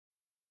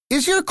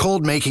Is your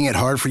cold making it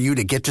hard for you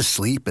to get to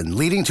sleep and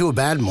leading to a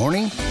bad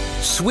morning?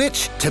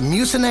 Switch to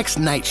Mucinex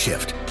Night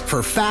Shift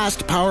for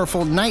fast,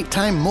 powerful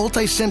nighttime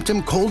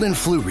multi-symptom cold and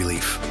flu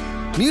relief.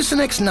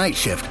 Mucinex Night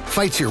Shift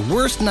fights your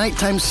worst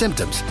nighttime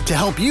symptoms to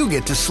help you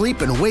get to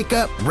sleep and wake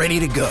up ready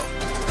to go.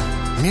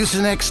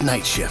 Mucinex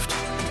Night Shift.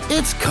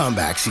 It's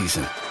comeback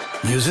season.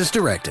 Use as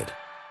directed.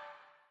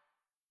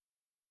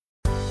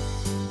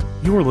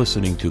 You are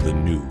listening to the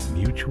new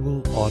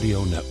Mutual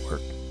Audio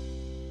Network.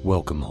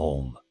 Welcome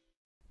home.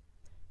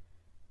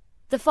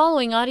 The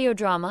following audio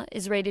drama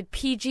is rated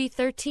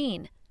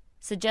PG-13,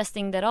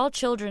 suggesting that all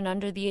children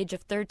under the age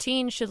of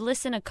 13 should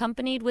listen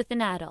accompanied with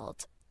an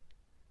adult.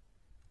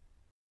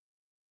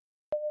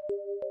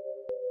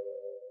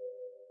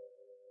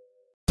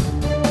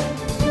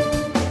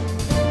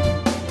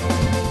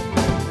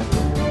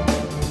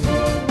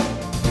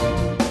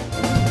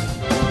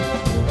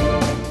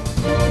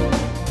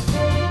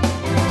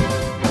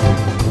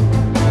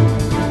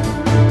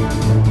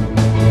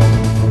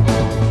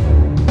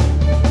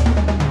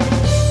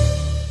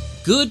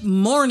 Good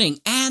morning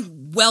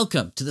and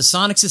welcome to the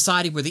Sonic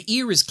Society, where the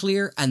ear is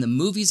clear and the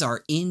movies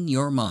are in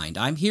your mind.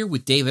 I'm here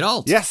with David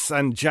Alt. Yes,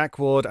 and Jack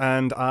Ward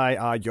and I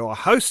are your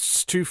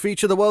hosts to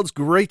feature the world's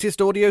greatest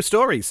audio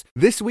stories.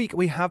 This week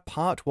we have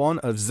part one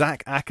of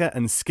Zack Akers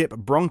and Skip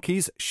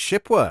Bronkie's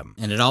Shipworm.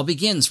 And it all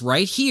begins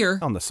right here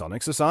on the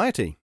Sonic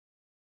Society.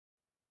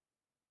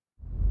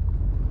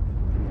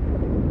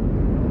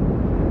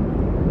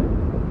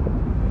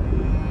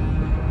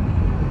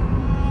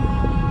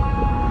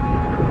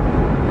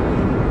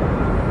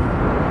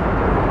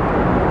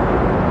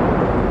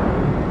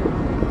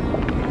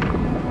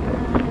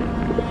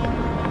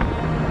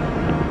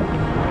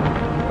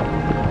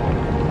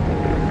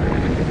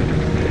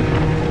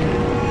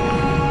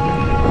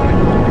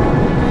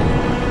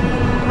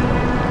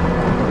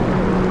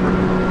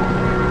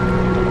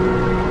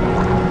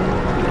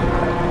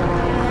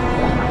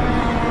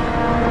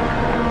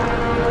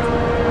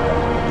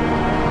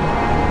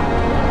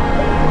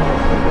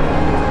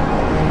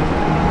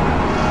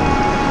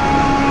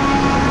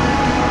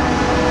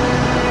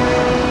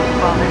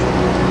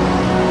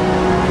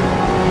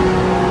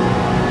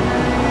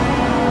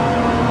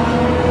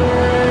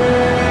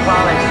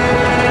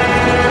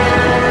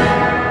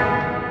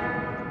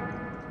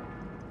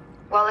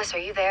 Wallace, are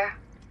you there?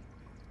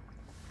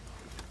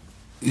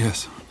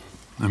 Yes,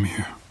 I'm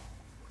here.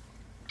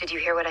 Did you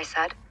hear what I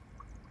said?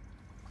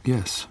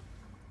 Yes.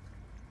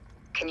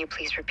 Can you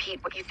please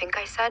repeat what you think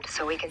I said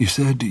so we can... You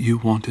said you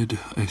wanted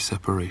a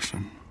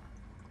separation.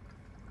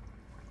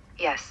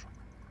 Yes.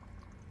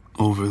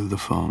 Over the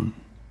phone.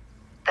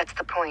 That's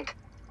the point.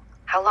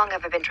 How long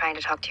have I been trying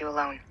to talk to you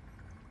alone?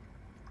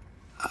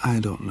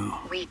 I don't know.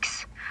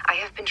 Weeks. I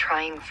have been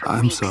trying for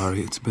I'm weeks.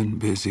 sorry, it's been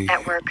busy.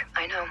 At work,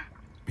 I know.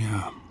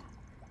 Yeah.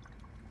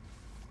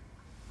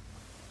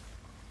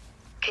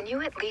 Can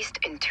you at least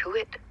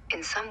intuit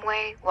in some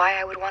way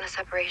why I would want a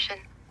separation?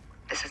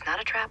 This is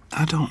not a trap.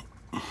 I don't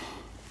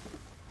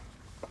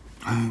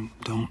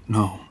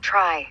know.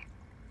 Try.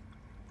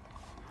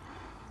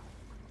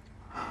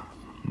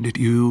 Did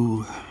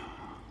you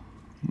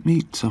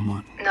meet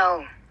someone?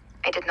 No,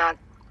 I did not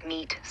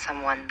meet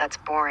someone. That's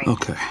boring.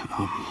 Okay,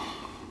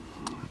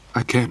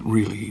 I can't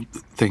really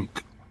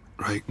think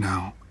right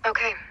now.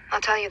 Okay,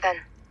 I'll tell you then.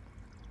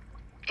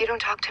 You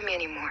don't talk to me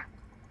anymore.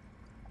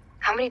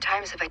 How many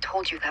times have I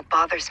told you that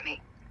bothers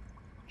me?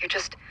 You're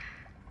just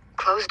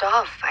closed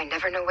off. I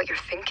never know what you're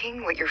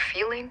thinking, what you're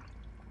feeling.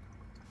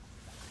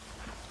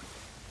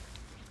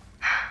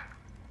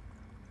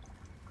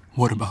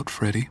 What about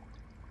Freddie?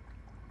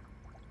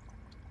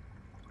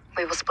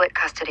 We will split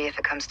custody if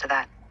it comes to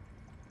that.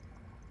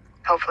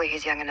 Hopefully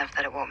he's young enough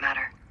that it won't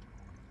matter.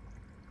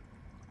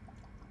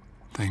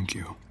 Thank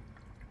you.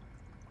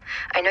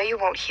 I know you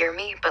won't hear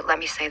me, but let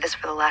me say this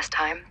for the last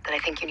time, that I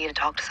think you need to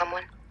talk to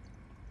someone.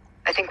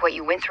 I think what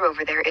you went through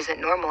over there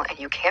isn't normal, and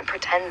you can't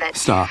pretend that...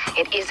 Stop.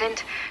 It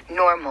isn't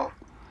normal,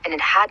 and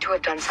it had to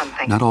have done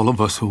something. Not all of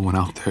us who went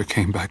out there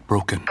came back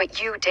broken. But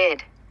you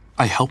did.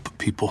 I help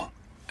people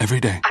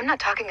every day. I'm not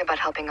talking about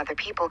helping other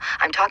people.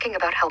 I'm talking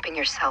about helping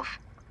yourself.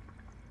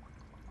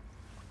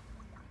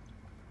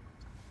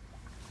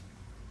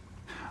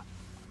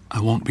 I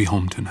won't be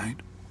home tonight.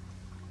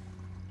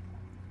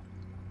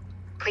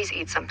 Please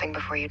eat something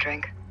before you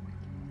drink.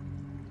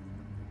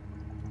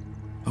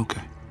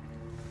 Okay.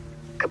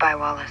 Goodbye,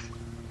 Wallace.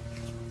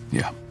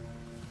 Yeah.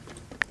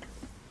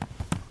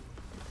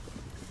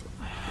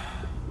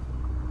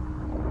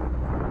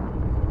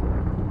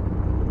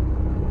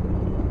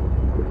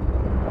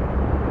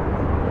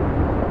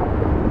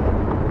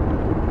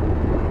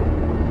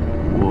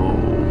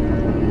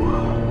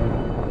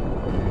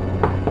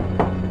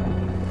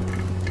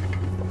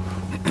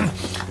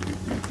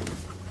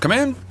 Come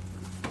in.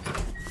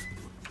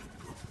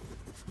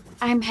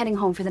 I'm heading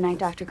home for the night,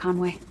 Dr.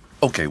 Conway.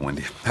 Okay,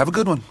 Wendy. Have a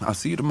good one. I'll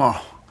see you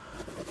tomorrow.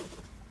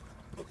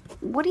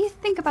 What do you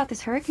think about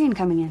this hurricane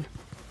coming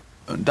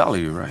in?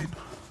 Dolly, right?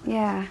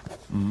 Yeah.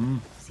 Mm-hmm.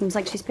 Seems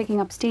like she's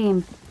picking up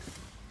steam.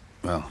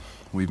 Well,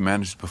 we've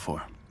managed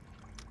before.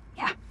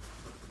 Yeah.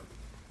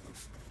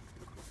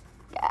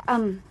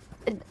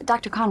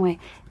 Dr. Conway,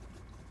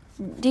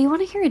 do you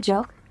want to hear a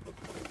joke?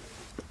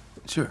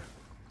 Sure.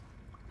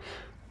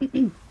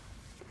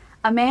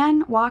 A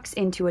man walks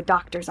into a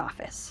doctor's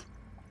office.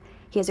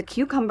 He has a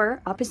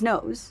cucumber up his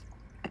nose,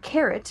 a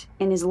carrot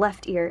in his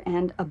left ear,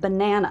 and a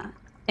banana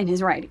in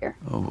his right ear.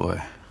 Oh,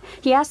 boy.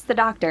 He asks the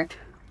doctor,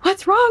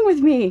 "What's wrong with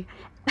me?"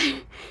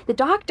 The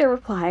doctor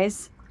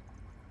replies,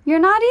 "You're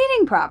not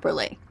eating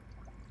properly."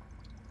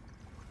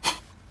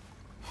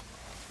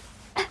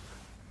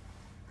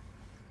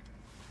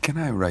 Can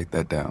I write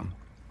that down?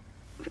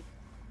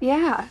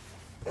 Yeah.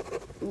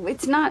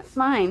 It's not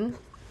mine.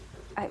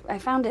 I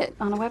found it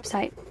on a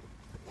website.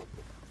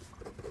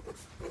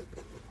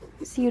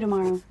 See you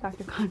tomorrow,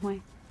 Dr.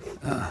 Conway.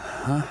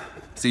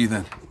 See you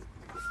then.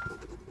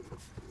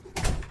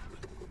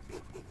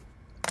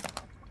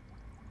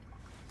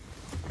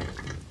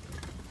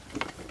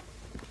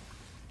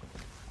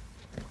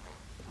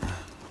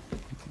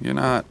 You're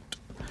not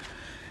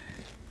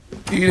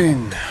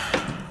eating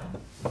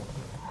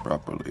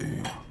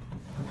properly.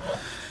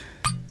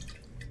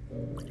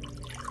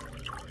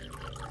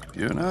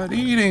 You're not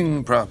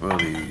eating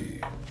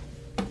properly.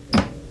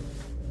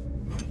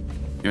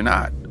 You're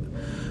not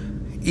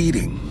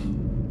eating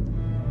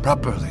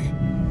properly.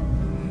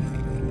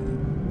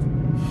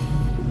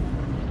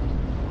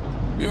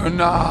 You're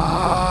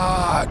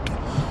not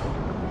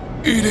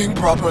eating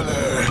properly.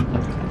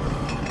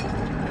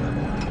 You're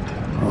not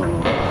eating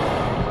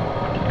properly.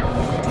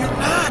 You're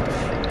not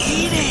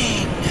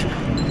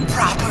eating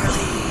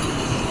properly.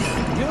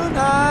 You're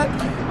not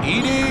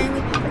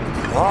eating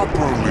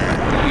properly.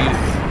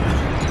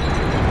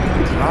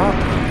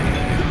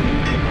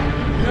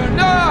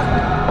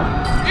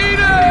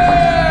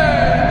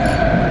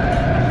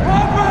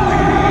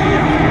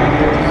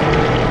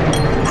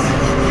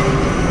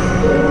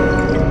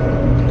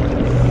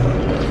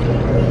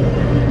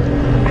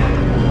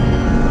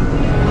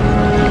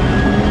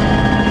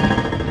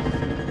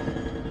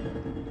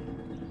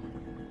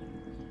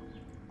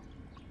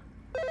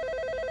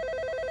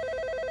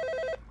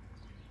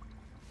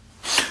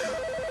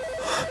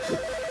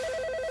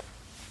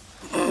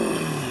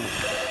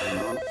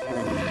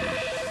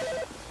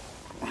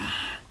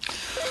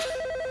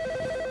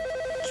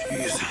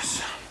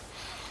 Jesus.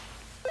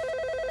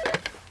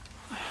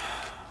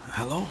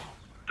 Hello?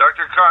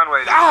 Dr.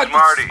 Conway, this is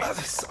Marty.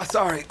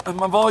 Sorry,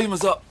 my volume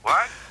is up.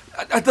 What?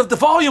 The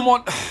volume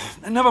won't...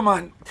 Never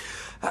mind.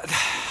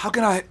 How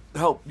can I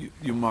help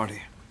you,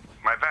 Marty?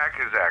 My back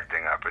is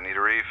acting up. I need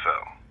a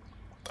refill.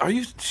 Are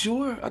you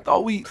sure? I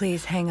thought we...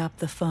 Please hang up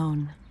the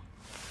phone.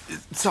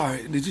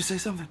 Sorry, did you say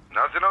something?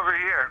 Nothing over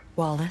here.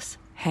 Wallace,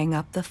 hang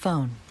up the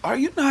phone. Are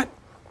you not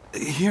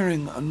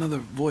hearing another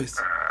voice?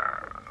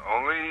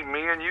 Only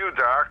me and you,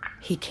 Doc.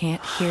 He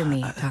can't hear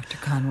me, Dr.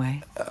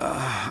 Conway.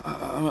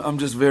 I'm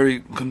just very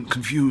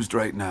confused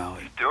right now.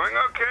 Doing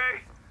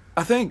okay?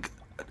 I think...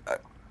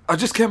 I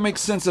just can't make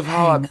sense of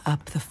how Hang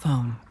up the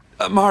phone.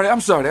 Marty,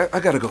 I'm sorry. I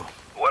gotta go.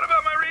 What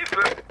about my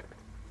refill?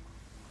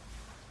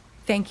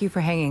 Thank you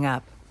for hanging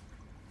up.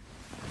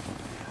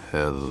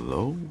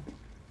 Hello?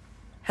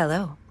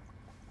 Hello.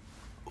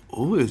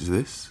 Who is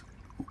this?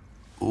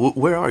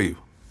 Where are you?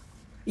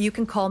 You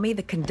can call me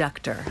the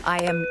conductor.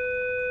 I am...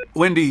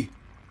 Wendy,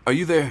 are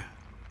you there?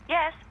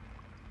 Yes.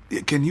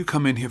 Can you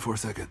come in here for a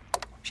second?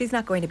 She's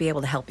not going to be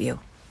able to help you.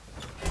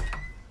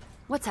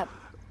 What's up?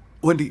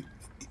 Wendy,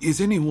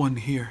 is anyone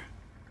here?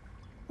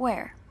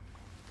 Where?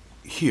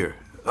 Here.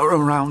 Or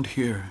around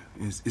here.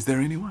 Is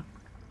there anyone?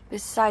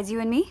 Besides you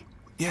and me?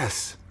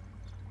 Yes.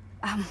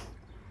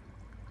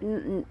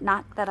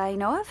 Not that I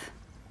know of.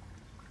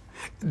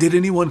 Did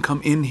anyone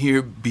come in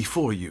here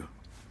before you?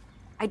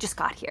 I just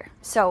got here.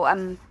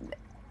 So,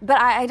 but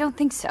I don't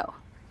think so.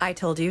 I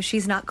told you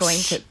she's not going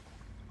to...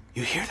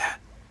 You hear that?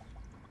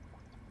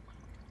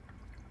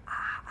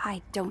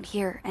 I don't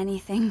hear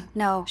anything,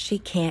 no. She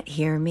can't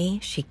hear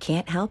me. She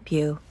can't help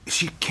you.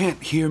 She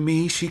can't hear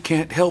me. She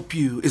can't help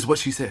you, is what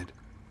she said.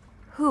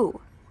 Who?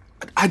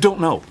 I don't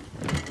know.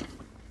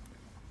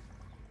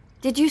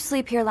 Did you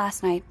sleep here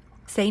last night?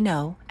 Say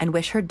no and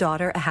wish her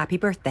daughter a happy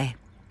birthday.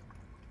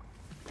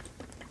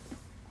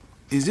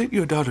 Is it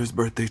your daughter's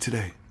birthday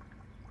today?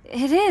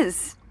 It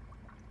is.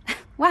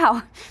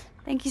 Wow.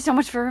 Thank you so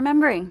much for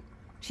remembering.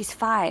 She's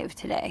 5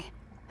 today.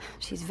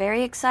 She's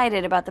very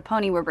excited about the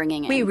pony we're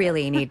bringing in. We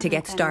really need to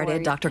get Kinda started,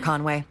 worried. Dr.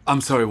 Conway.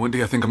 I'm sorry,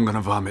 Wendy. I think I'm gonna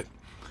vomit.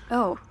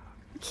 Oh,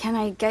 can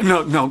I get...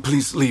 No,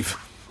 please leave.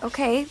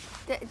 Okay,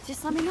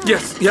 just let me know.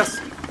 Yes.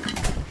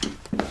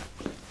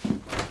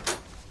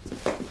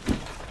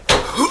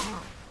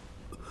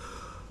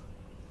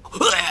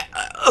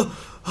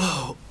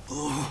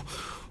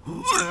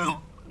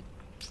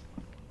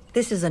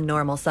 This is a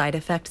normal side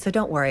effect, so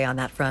don't worry on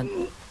that front.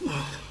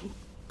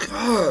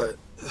 God,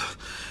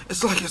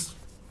 it's like it's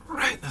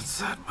right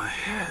inside my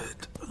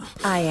head.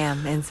 I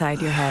am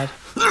inside your head.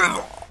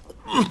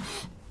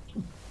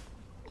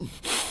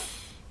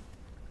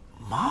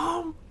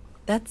 Mom?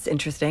 That's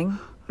interesting.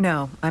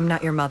 No, I'm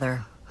not your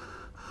mother.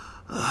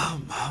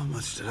 How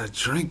much did I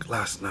drink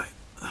last night?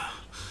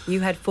 You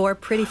had 4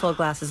 pretty full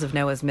glasses of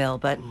Noah's Mill,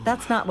 but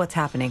that's not what's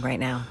happening right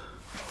now.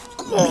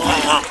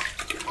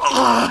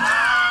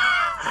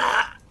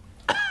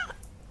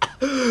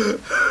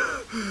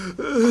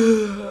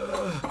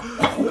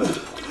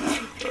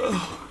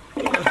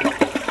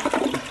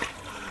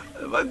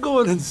 Am I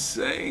going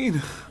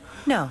insane?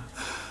 No.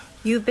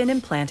 You've been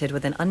implanted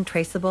with an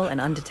untraceable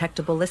and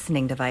undetectable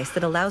listening device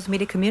that allows me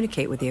to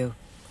communicate with you.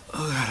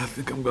 Oh, God, I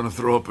think I'm gonna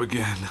throw up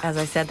again. As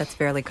I said, that's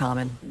fairly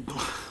common.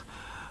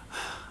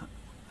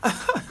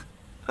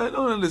 I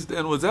don't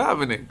understand what's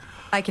happening.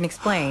 I can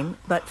explain,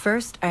 but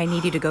first I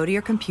need you to go to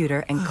your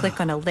computer and click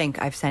on a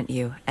link I've sent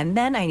you, and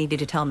then I need you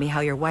to tell me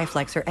how your wife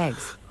likes her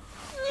eggs.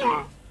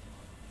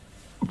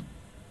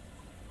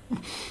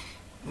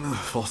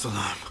 False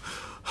alarm.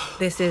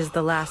 This is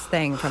the last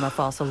thing from a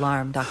false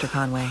alarm, Dr.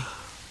 Conway.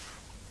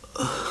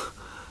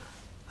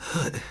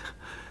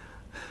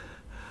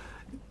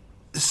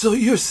 So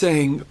you're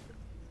saying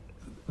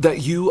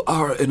that you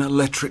are an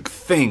electric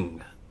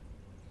thing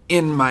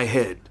in my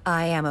head?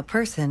 I am a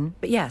person,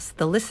 but yes,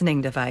 the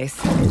listening device.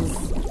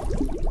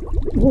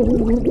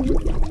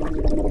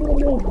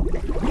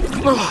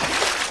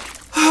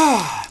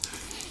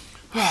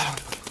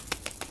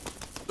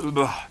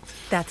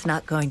 That's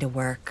not going to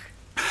work.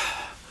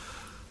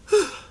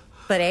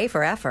 But A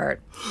for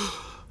effort.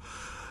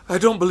 I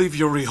don't believe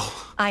you're real.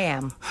 I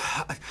am.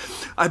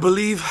 I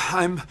believe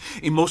I'm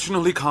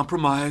emotionally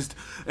compromised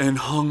and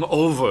hung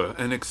over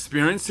and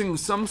experiencing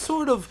some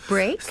sort of...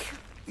 Break?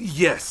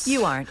 Yes.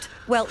 You aren't.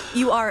 Well,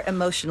 you are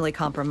emotionally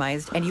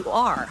compromised and you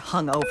are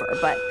hung over,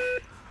 but...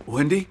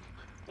 Wendy?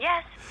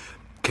 Yes?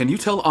 Can you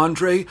tell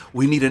Andre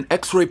we need an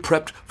X-ray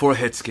prepped for a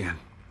head scan?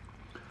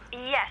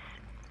 Yes.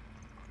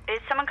 Is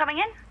someone coming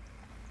in?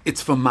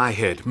 It's for my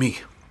head, me.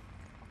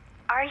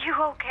 Are you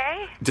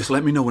okay? Just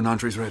let me know when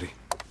Andre's ready.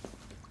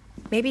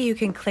 Maybe you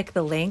can click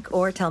the link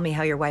or tell me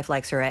how your wife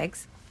likes her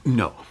eggs.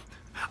 No.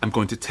 I'm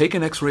going to take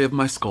an X-ray of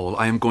my skull.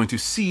 I am going to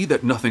see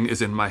that nothing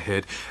is in my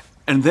head.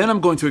 And then I'm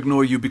going to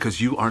ignore you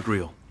because you aren't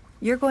real.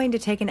 You're going to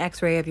take an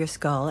X-ray of your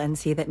skull and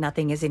see that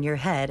nothing is in your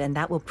head, and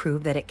that will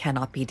prove that it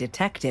cannot be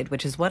detected,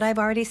 which is what I've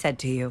already said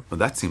to you. Well,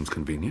 that seems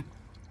convenient.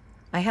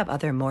 I have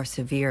other more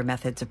severe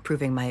methods of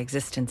proving my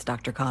existence,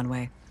 Dr.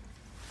 Conway.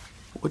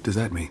 What does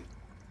that mean?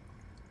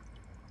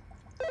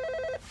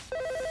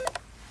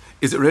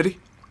 Is it ready?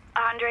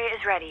 Andre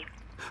is ready.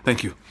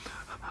 Thank you.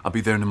 I'll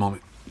be there in a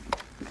moment.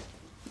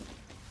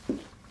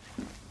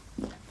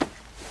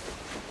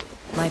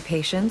 My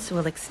patience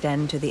will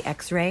extend to the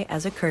X-ray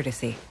as a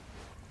courtesy.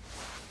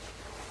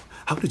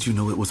 How did you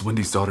know it was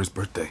Wendy's daughter's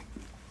birthday?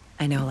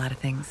 I know a lot of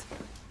things.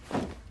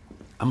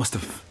 I must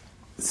have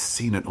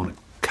seen it on a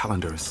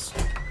calendar.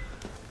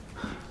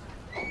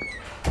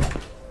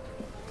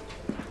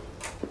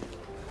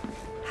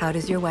 How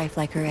does your wife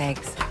like her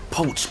eggs?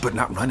 Poached, but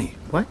not runny.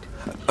 What?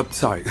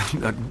 Sorry.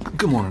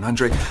 Good morning,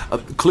 Andre.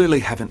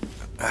 Clearly haven't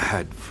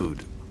had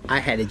food. I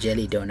had a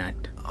jelly donut.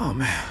 Oh,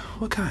 man.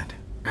 What kind?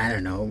 I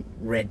don't know,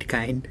 red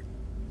kind.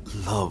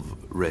 Love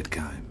red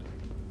kind.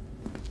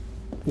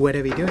 What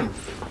are we doing?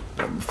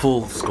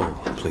 Full skull,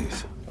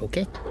 please.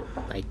 Okay.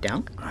 Bite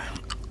down.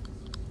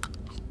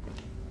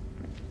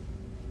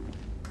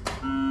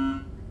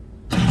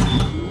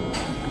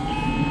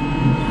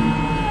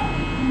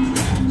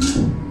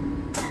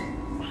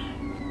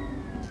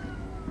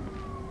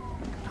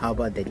 How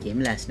about that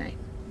game last night?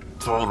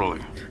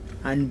 Totally.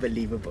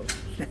 Unbelievable.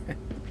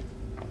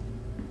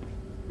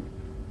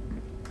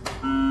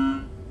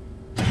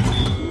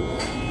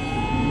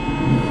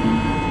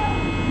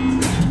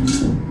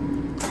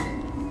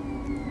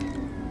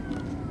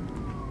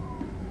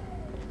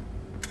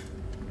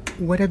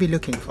 What are we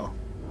looking for?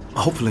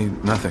 Hopefully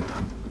nothing.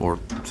 Or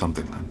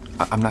something.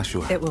 I'm not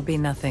sure. It will be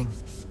nothing.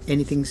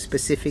 Anything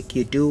specific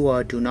you do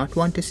or do not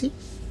want to see?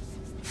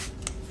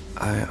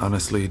 I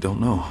honestly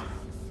don't know.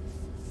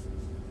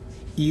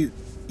 You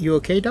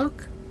okay,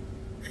 Doc?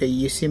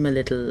 You seem a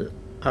little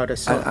out of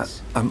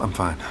sorts. I'm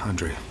fine,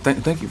 Andre.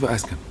 Thank you for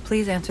asking.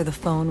 Please answer the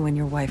phone when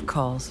your wife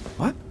calls.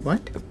 What?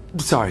 What?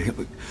 Sorry.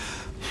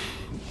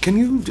 Can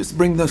you just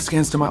bring the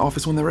scans to my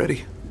office when they're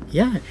ready?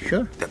 Yeah,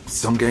 sure.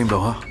 Some game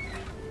though, huh?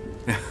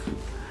 Yeah.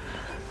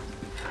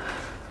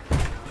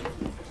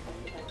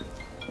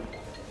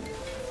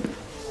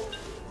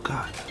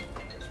 God.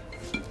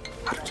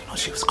 How did you know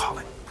she was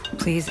calling?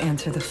 Please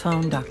answer the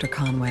phone, Dr.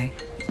 Conway.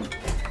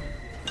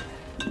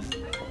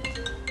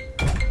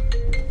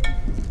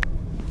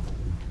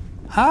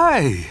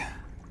 Hi.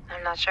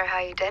 I'm not sure how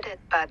you did it,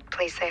 but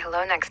please say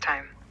hello next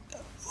time.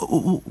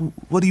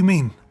 What do you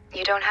mean?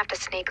 You don't have to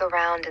sneak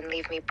around and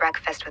leave me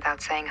breakfast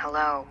without saying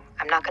hello.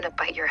 I'm not gonna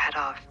bite your head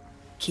off.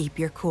 Keep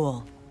your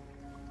cool.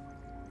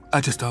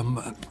 I just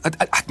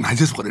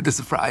wanted to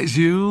surprise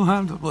you.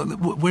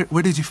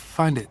 Where did you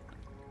find it?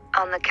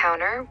 On the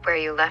counter where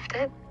you left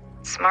it?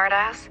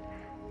 Smartass.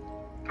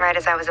 Right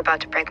as I was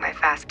about to break my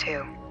fast,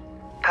 too.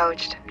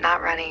 Poached,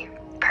 not runny,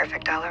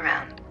 perfect all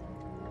around.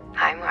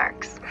 High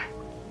marks.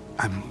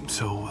 I'm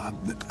so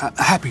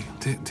happy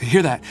to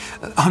hear that.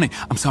 Honey,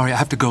 I'm sorry, I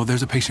have to go.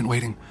 There's a patient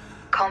waiting.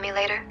 Call me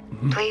later,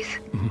 please.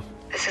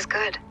 This is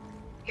good.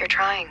 You're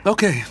trying.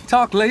 Okay,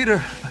 talk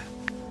later.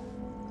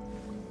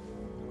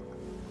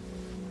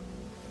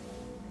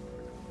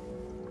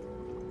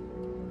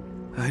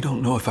 I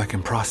don't know if I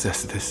can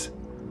process this.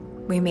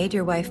 We made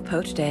your wife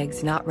poached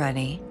eggs, not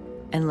runny,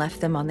 and left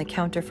them on the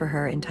counter for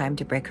her in time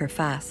to break her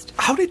fast.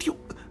 How did you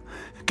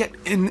get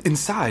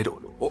inside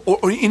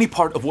or any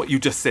part of what you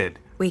just said?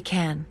 We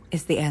can,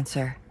 is the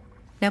answer.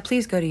 Now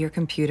please go to your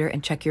computer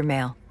and check your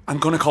mail. I'm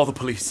gonna call the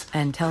police.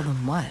 And tell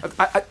them what?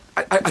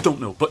 I don't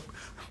know, but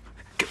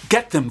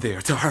get them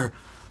there to her.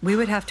 We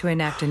would have to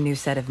enact a new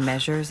set of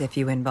measures if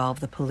you involve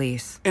the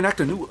police.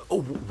 Enact a new...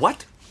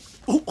 what?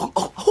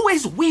 Who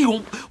is we?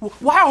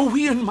 Why are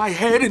we in my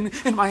head and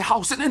in my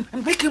house and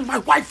making my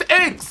wife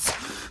eggs?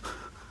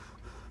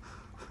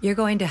 You're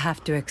going to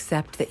have to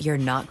accept that you're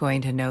not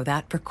going to know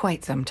that for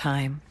quite some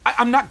time.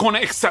 I'm not going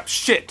to accept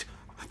shit.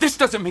 This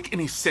doesn't make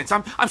any sense.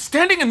 I'm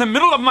standing in the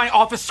middle of my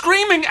office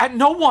screaming at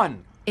no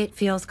one. It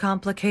feels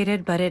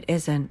complicated, but it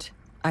isn't.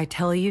 I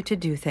tell you to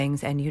do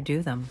things and you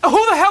do them.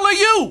 Who the hell are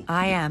you?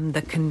 I am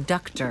the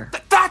conductor.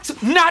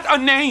 That's not a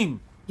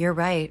name. You're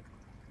right.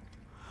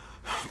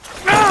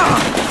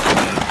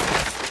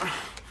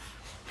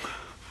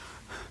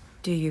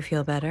 Do you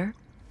feel better?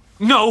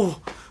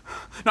 No,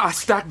 I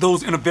stacked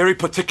those in a very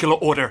particular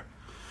order.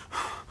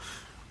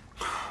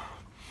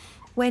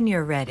 When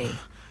you're ready,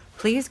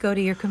 please go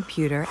to your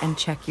computer and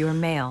check your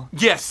mail.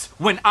 Yes,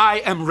 when I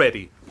am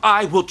ready.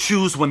 I will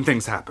choose when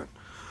things happen.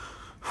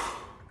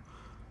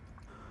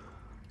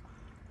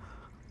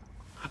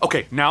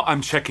 Okay, now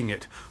I'm checking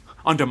it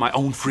under my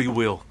own free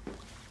will.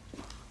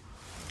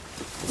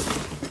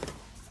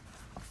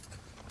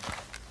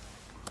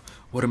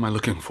 What am I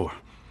looking for?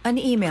 An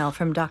email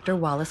from Dr.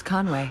 Wallace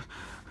Conway.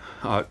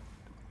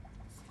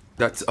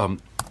 That's,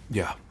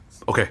 yeah.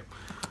 Okay.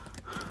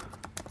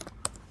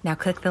 Now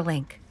click the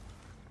link.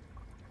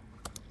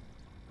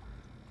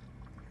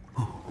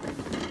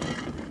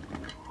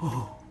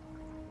 Oh.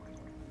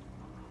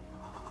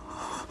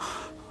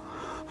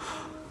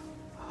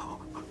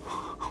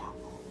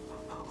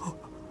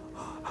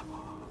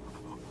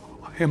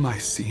 Why am I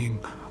seeing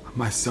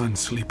my son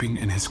sleeping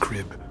in his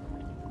crib?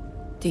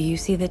 Do you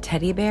see the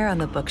teddy bear on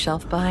the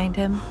bookshelf behind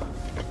him?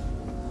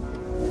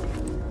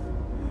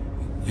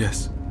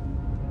 Yes.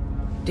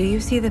 Do you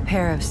see the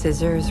pair of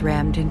scissors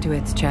rammed into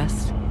its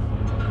chest?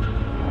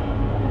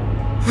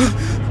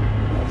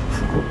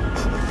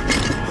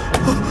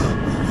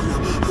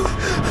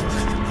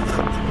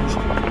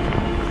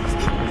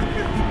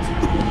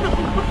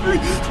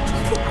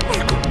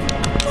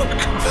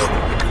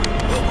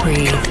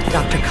 Breathe,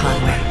 Dr.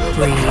 Conway,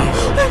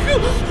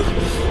 breathe.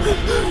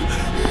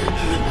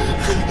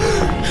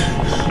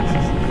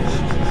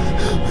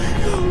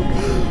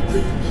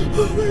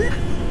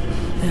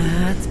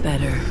 That's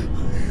better.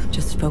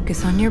 Just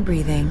focus on your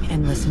breathing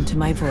and listen to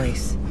my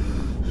voice.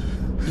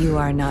 You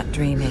are not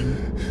dreaming.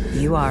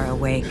 You are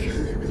awake.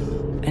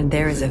 And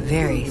there is a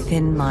very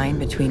thin line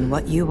between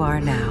what you are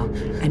now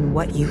and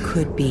what you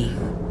could be.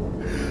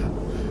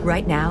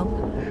 Right now,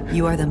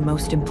 you are the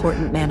most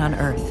important man on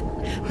Earth.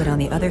 But on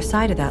the other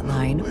side of that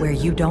line, where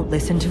you don't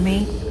listen to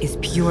me, is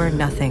pure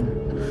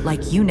nothing.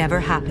 Like you never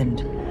happened.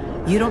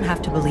 You don't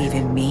have to believe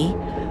in me,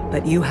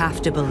 but you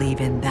have to believe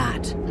in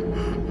that.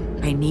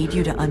 I need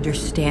you to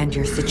understand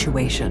your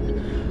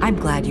situation. I'm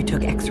glad you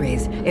took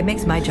x-rays. It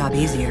makes my job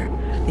easier.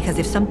 Because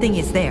if something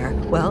is there,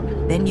 well,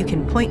 then you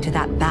can point to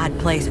that bad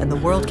place and the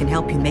world can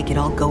help you make it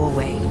all go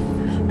away.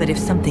 But if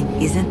something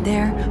isn't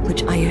there,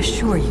 which I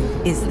assure you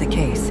is the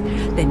case,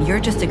 then you're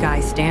just a guy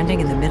standing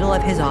in the middle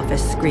of his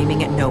office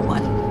screaming at no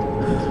one.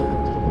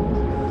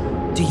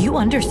 Do you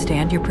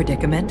understand your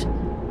predicament?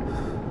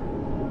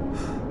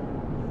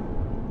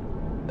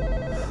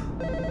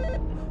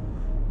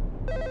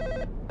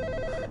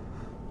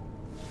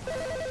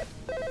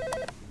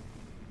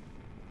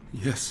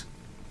 Yes.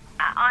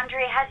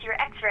 Andre has your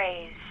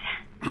x-rays.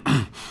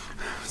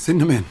 Send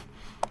them in.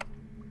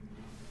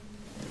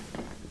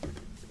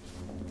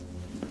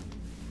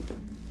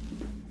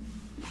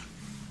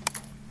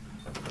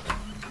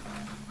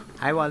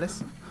 Hi,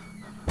 Wallace.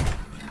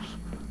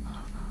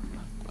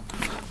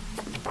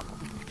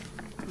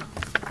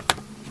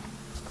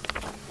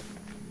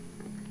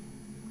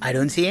 I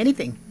don't see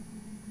anything.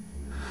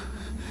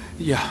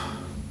 Yeah.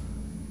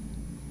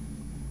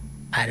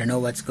 I don't know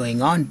what's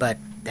going on, but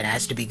that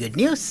has to be good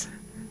news.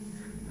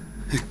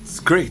 It's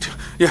great.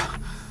 Yeah.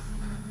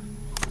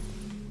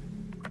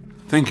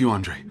 Thank you,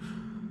 Andre.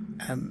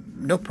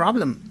 No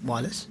problem,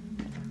 Wallace.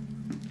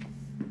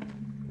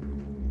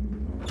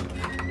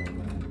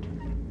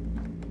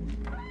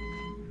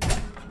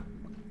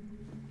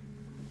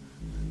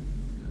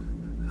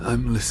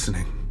 I'm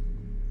listening.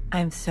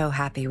 I'm so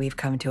happy we've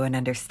come to an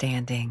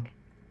understanding.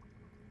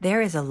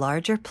 There is a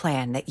larger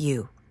plan that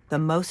you, the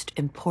most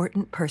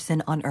important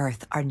person on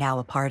Earth, are now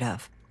a part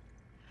of.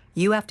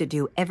 You have to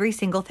do every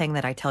single thing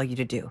that I tell you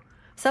to do.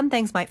 Some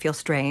things might feel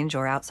strange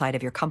or outside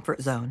of your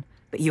comfort zone,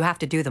 but you have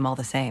to do them all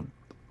the same.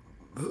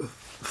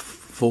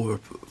 For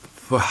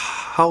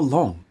how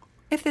long?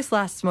 If this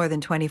lasts more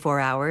than 24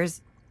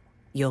 hours,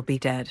 you'll be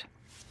dead.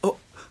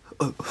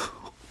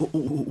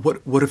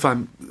 What if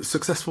I'm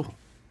successful?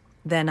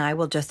 Then I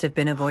will just have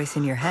been a voice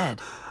in your head,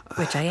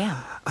 which I am.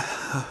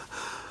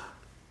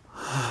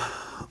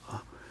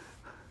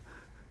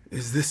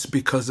 Is this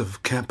because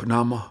of Camp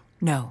Nama?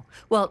 No.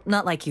 Well,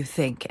 not like you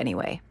think,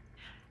 anyway.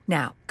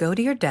 Now, go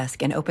to your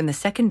desk and open the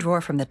second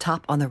drawer from the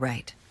top on the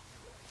right.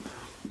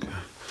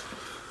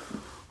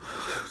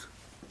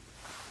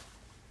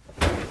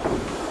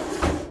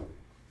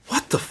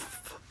 What the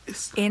f...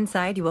 is...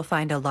 Inside, you will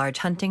find a large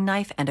hunting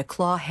knife and a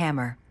claw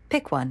hammer.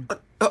 Pick one.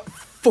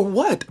 For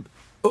what?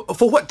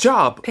 For what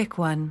job? Pick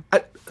one.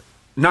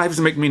 Knives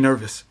make me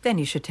nervous. Then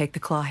you should take the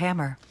claw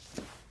hammer.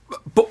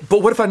 But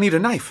what if I need a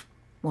knife?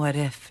 What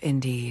if,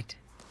 indeed?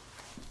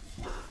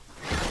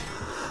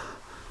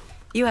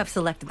 You have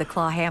selected the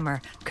claw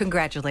hammer.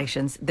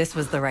 Congratulations, this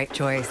was the right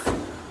choice.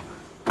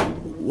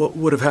 What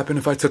would have happened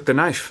if I took the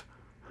knife?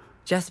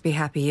 Just be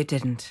happy you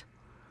didn't.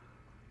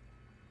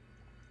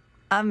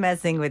 I'm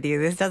messing with you.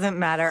 This doesn't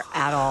matter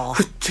at all.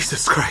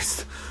 Jesus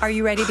Christ. Are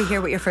you ready to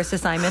hear what your first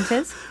assignment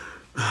is?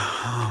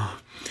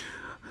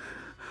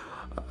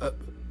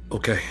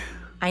 Okay.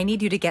 I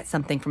need you to get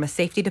something from a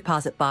safety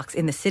deposit box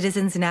in the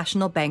Citizens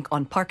National Bank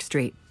on Park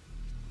Street.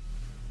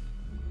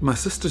 My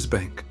sister's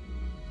bank.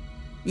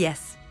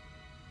 Yes.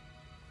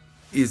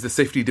 Is the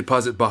safety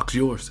deposit box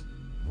yours?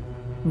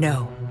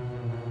 No.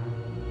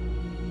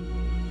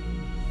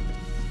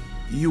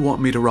 You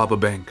want me to rob a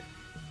bank?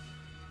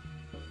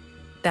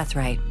 That's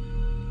right.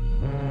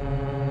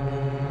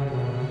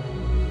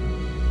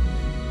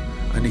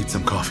 I need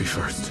some coffee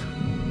first.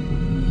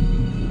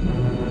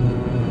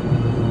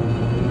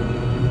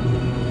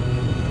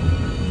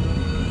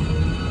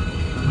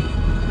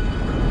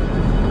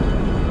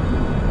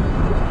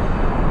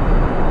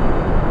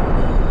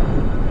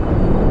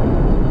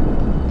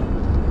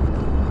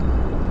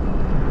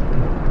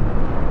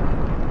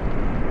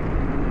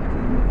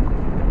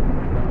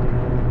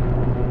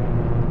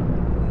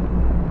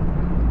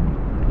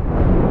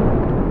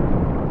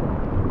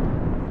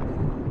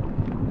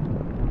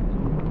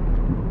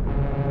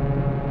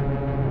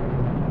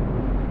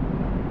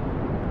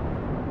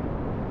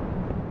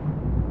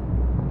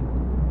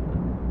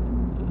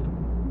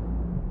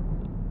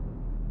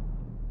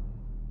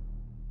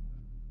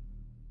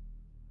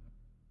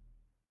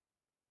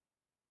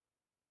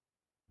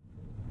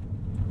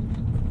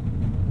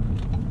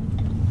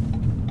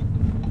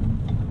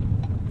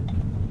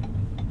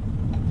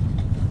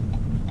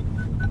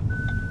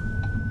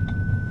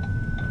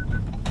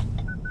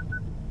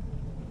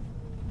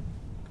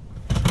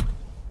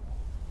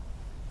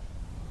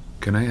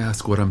 Can I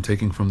ask what I'm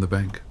taking from the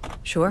bank?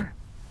 Sure.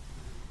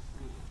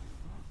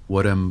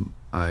 What am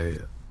I,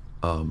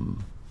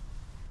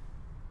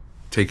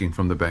 taking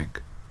from the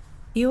bank?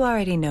 You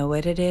already know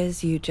what it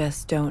is, you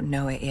just don't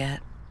know it yet.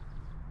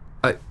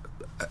 I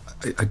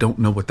don't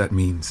know what that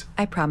means.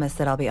 I promise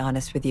that I'll be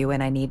honest with you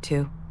when I need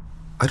to.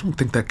 I don't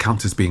think that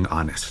counts as being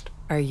honest.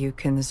 Are you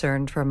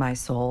concerned for my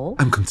soul?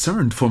 I'm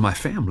concerned for my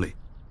family.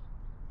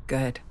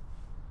 Good.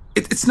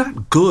 It's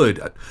not good.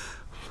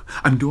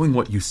 I'm doing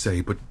what you say,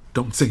 but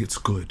don't say it's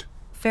good.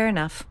 Fair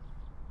enough.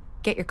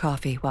 Get your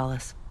coffee,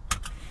 Wallace.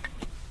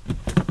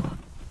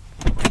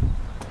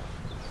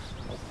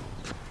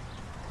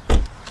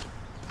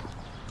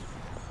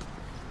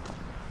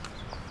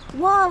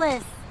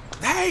 Wallace!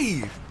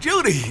 Hey,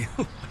 Judy!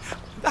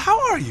 How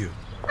are you?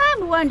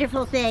 I'm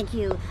wonderful, thank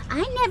you.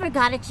 I never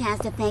got a chance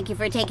to thank you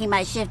for taking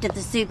my shift at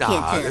the soup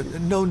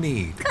kitchen. No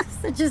need.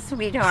 Such a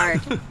sweetheart.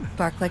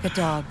 Bark like a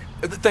dog.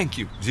 Thank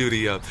you,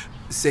 Judy.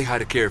 Say hi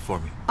to Care for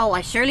me. Oh,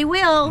 I surely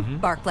will. Mm-hmm.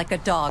 Bark like a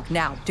dog.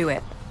 Now, do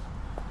it.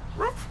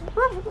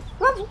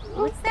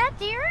 What's that,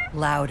 dear?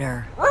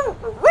 Louder. Oh,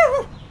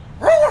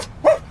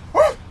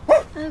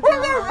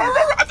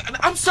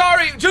 I'm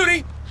sorry,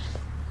 Judy!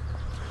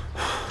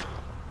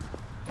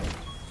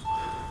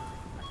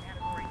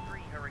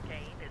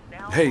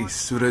 Hey,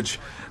 Suraj,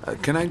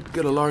 can I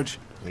get a large?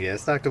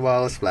 Yes, Dr.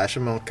 Wallace, flash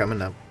of milk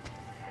coming up.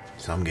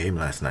 Some game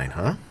last night,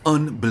 huh?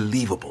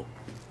 Unbelievable.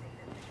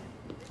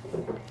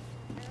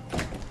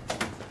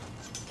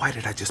 Why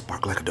did I just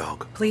bark like a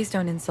dog? Please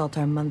don't insult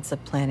our months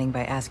of planning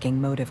by asking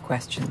motive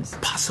questions.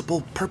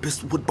 Possible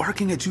purpose would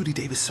barking at Judy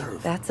Davis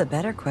serve? That's a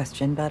better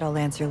question, but I'll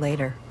answer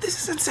later.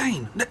 This is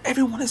insane.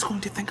 Everyone is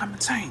going to think I'm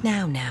insane.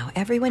 Now,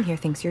 everyone here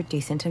thinks you're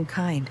decent and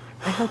kind.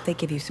 I hope they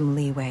give you some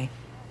leeway.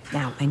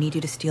 Now, I need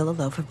you to steal a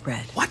loaf of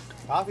bread. What?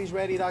 Coffee's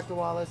ready, Dr.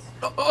 Wallace.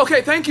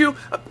 Okay, thank you.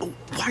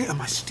 Why am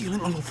I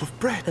stealing a loaf of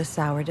bread? The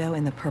sourdough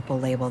and the purple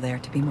label there,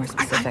 to be more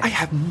specific. I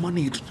have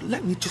money.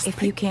 Let me just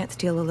If you can't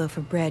steal a loaf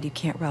of bread, you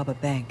can't rob a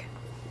bank.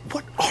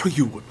 What are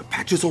you,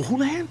 Patches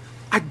O'Houlihan?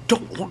 I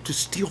don't want to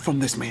steal from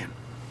this man.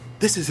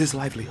 This is his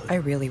livelihood. I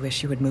really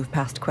wish you would move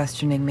past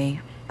questioning me.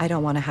 I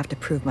don't want to have to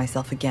prove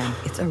myself again.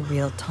 It's a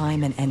real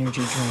time and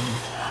energy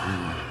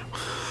drain.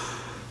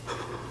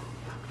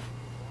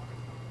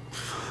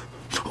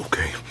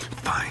 Okay,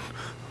 fine.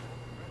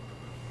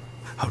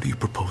 How do you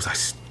propose I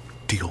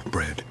steal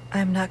bread?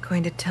 I'm not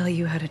going to tell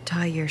you how to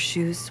tie your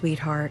shoes,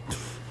 sweetheart.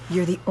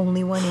 You're the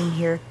only one in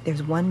here.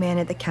 There's one man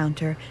at the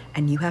counter,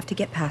 and you have to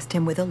get past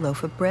him with a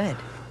loaf of bread.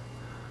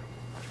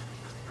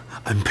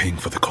 I'm paying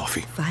for the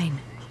coffee. Fine.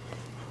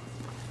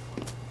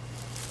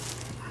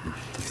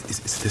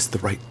 Is this the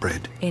right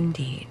bread?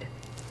 Indeed.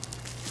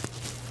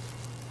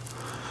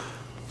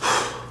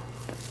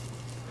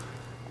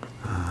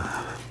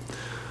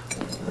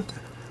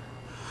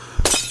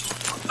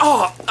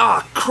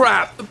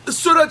 Crap!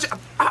 Suraj,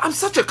 I'm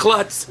such a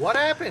klutz. What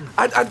happened?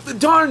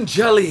 Darn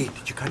jelly.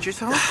 Did you cut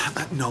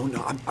yourself? No,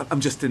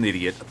 I'm just an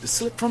idiot. It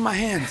slipped from my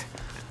hands.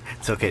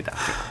 It's okay,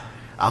 Doctor.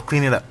 I'll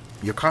clean it up.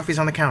 Your coffee's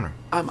on the counter.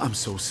 I'm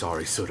so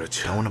sorry,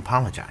 Suraj. Don't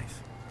apologize.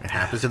 It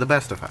happens to the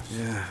best of us.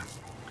 Yeah.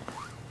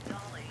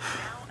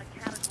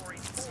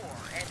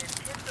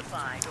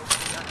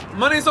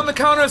 Money's on the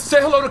counter.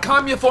 Say hello to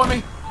Kamya for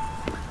me.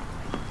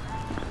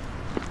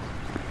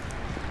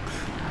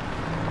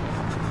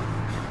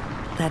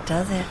 That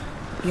does it.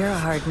 You're a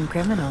hardened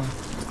criminal.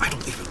 I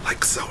don't even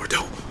like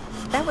sourdough.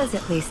 That was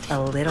at least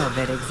a little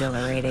bit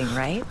exhilarating,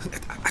 right?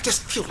 I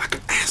just feel like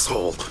an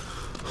asshole.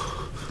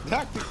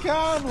 Dr.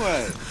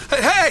 Conway!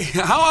 Hey,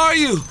 how are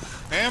you?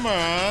 Hammer,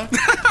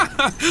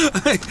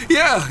 huh?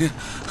 Yeah.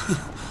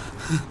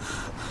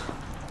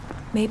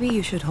 Maybe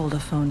you should hold a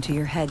phone to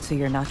your head so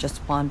you're not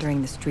just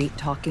wandering the street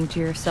talking to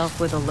yourself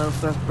with a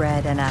loaf of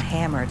bread and a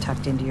hammer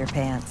tucked into your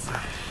pants.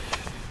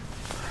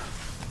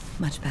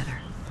 Much better.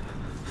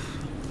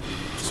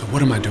 So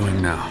what am I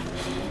doing now?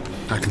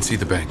 I can see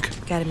the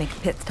bank. Gotta make a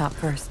pit stop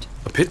first.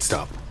 A pit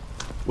stop?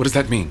 What does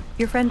that mean?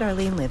 Your friend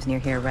Arlene lives near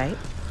here, right?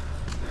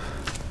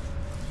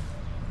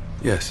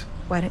 Yes.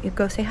 Why don't you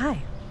go say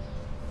hi?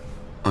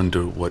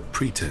 Under what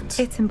pretense?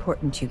 It's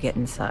important you get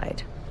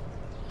inside.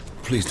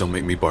 Please don't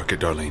make me bark at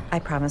Darlene. I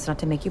promise not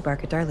to make you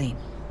bark at Darlene.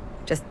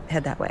 Just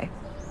head that way.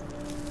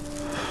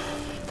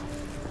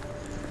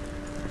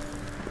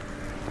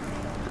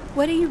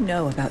 What do you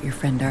know about your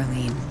friend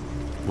Darlene?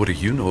 What do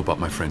you know about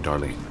my friend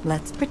Darlene?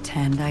 Let's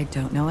pretend I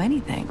don't know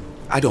anything.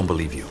 I don't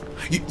believe you.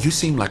 You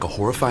seem like a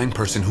horrifying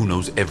person who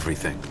knows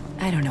everything.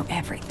 I don't know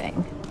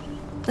everything.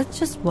 Let's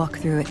just walk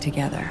through it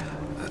together.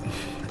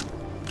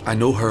 I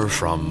know her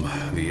from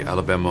the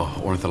Alabama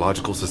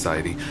Ornithological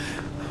Society.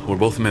 We're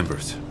both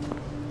members.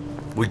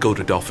 We go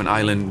to Dolphin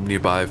Island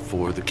nearby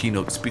for the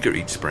keynote speaker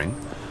each spring.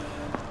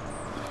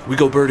 We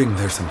go birding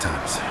there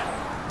sometimes.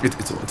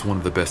 It's one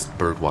of the best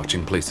bird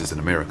watching places in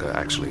America,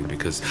 actually,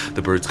 because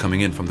the birds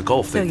coming in from the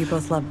Gulf. So you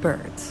both love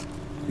birds?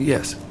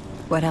 Yes.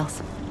 What else?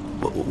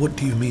 What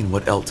do you mean,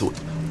 what else?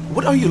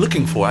 What are you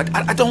looking for?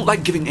 I don't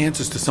like giving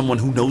answers to someone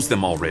who knows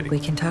them already. We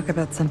can talk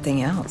about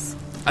something else.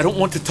 I don't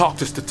want to talk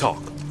just to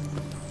talk.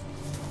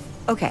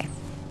 Okay.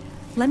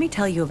 Let me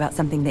tell you about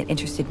something that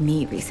interested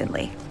me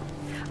recently.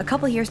 A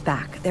couple years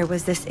back, there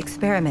was this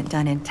experiment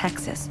done in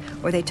Texas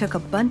where they took a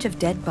bunch of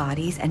dead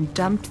bodies and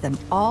dumped them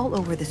all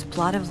over this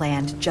plot of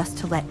land just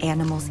to let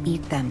animals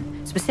eat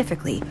them.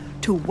 Specifically,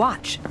 to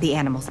watch the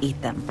animals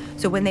eat them.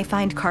 So when they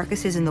find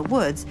carcasses in the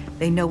woods,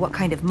 they know what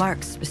kind of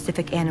marks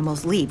specific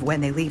animals leave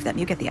when they leave them.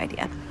 You get the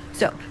idea.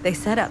 So they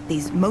set up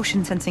these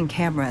motion-sensing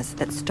cameras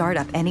that start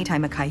up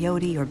anytime a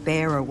coyote or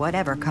bear or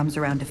whatever comes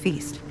around to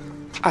feast.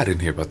 I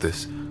didn't hear about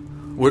this.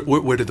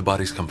 Where did the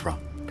bodies come from?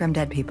 From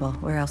dead people.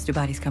 Where else do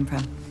bodies come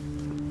from?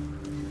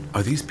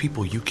 Are these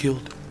people you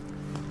killed?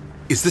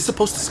 Is this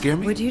supposed to scare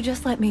me? Would you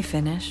just let me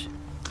finish?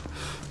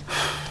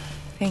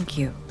 Thank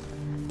you.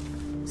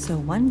 So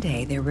one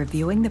day they're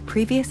reviewing the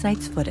previous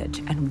night's footage,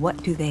 and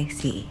what do they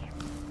see?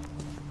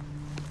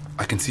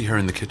 I can see her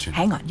in the kitchen.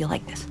 Hang on, you'll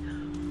like this.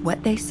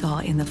 What they saw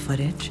in the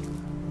footage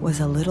was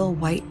a little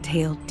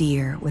white-tailed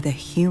deer with a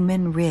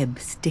human rib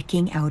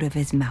sticking out of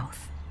his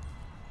mouth.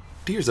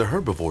 Deers are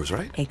herbivores,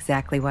 right?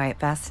 Exactly why it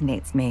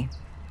fascinates me.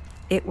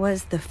 It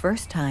was the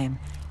first time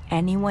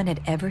anyone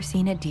had ever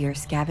seen a deer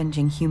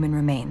scavenging human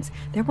remains.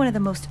 They're one of the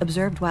most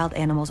observed wild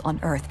animals on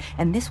Earth,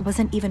 and this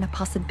wasn't even a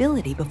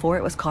possibility before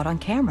it was caught on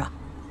camera.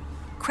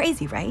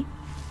 Crazy, right?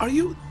 Are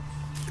you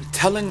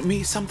telling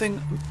me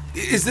something?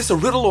 Is this a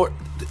riddle or...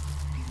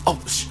 Oh,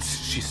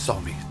 she saw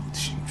me.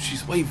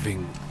 She's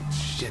waving.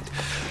 Shit.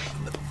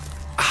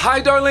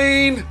 Hi,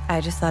 Darlene! I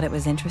just thought it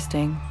was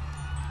interesting.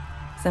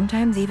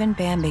 Sometimes even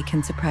Bambi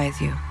can surprise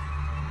you.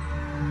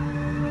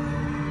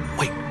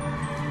 Wait,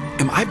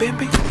 am I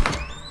Bambi?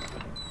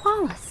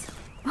 Wallace,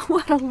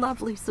 what a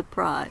lovely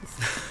surprise.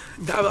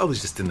 I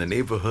was just in the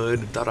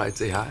neighborhood. Thought I'd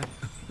say hi.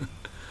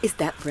 Is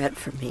that bread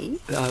for me?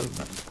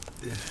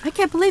 I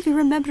can't believe you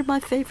remembered my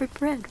favorite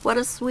bread. What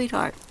a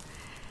sweetheart.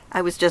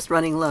 I was just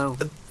running low.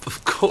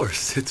 Of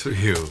course, it's for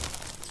you.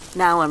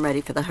 Now I'm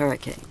ready for the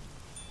hurricane.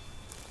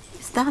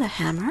 Is that a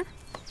hammer?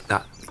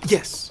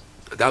 Yes.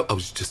 I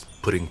was just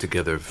putting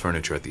together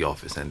furniture at the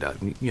office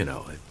and, you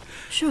know.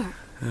 Sure,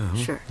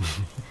 sure.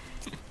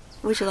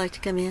 Would you like to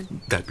come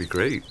in? That'd be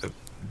great.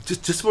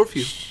 Just for a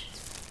few. Shh.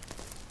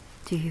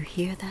 Do you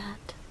hear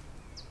that?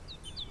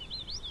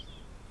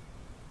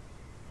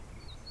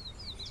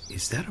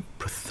 Is that a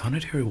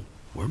prothonotary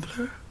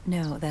warbler?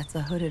 No, that's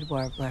a hooded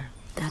warbler.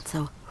 That's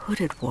a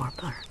hooded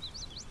warbler.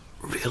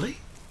 Really?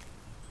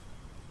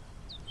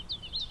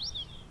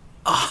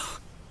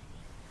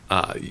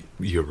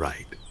 You're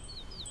right.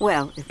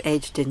 Well, if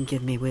age didn't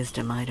give me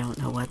wisdom, I don't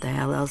know what the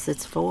hell else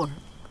it's for.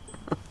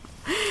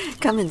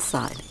 Come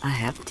inside. I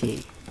have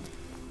tea.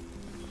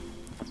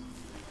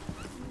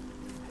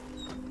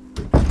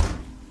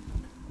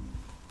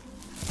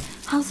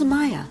 How's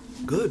Amaya?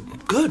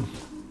 Good, good.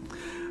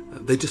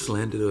 They just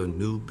landed a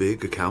new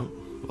big account.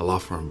 A law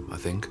firm, I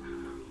think.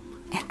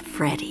 And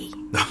Freddie.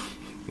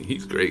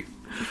 He's great.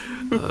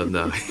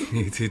 No,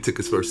 he took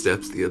his first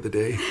steps the other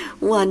day.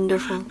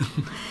 Wonderful.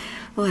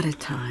 What a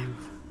time.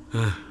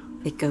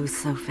 It goes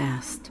so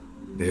fast.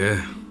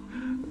 Yeah.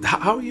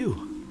 How are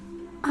you?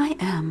 I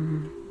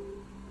am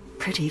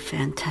pretty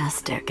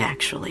fantastic,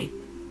 actually.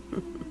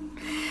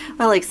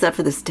 Well, except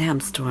for this damn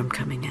storm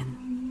coming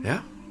in.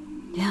 Yeah?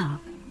 Yeah.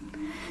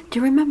 Do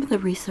you remember the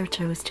research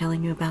I was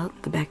telling you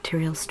about? The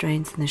bacterial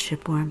strains in the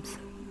shipworms?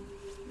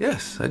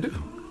 Yes, I do.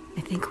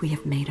 I think we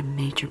have made a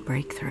major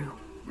breakthrough.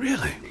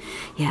 Really?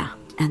 Yeah,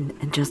 and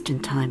just in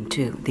time,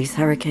 too. These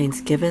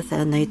hurricanes giveth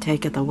and they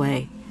taketh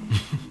away.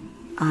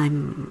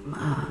 I'm,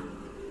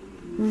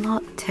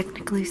 not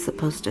technically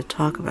supposed to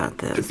talk about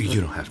this.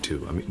 You don't have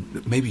to. I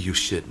mean, maybe you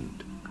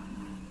shouldn't.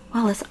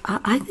 Well,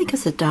 I think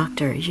as a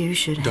doctor, you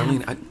should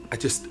Darlene,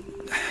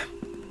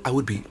 I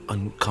would be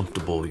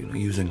uncomfortable,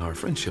 using our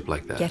friendship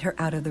like that. Get her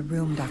out of the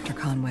room, Dr.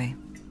 Conway.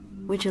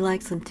 Would you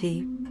like some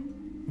tea?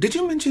 Did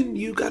you mention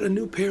you got a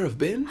new pair of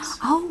bins?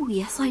 Oh,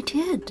 yes, I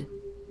did.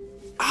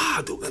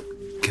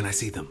 Can I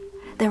see them?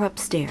 They're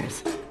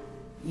upstairs.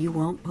 You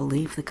won't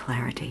believe the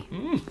clarity.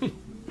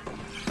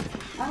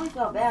 I always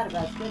felt bad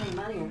about spending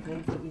money on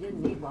things that we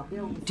didn't need while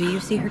building. Do you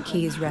see her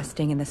keys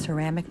resting in the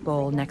ceramic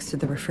bowl next to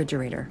the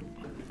refrigerator?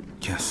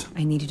 Yes.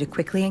 I need you to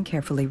quickly and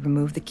carefully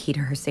remove the key to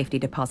her safety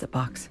deposit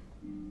box.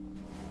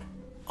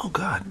 Oh,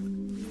 God.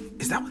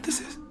 Is that what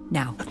this is?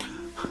 Now.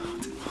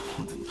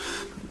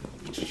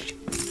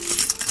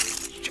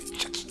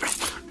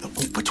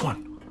 Which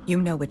one?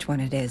 You know which one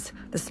it is.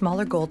 The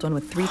smaller gold one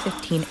with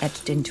 315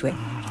 etched into it.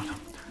 No.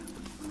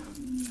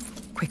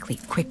 Quickly,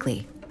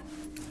 quickly.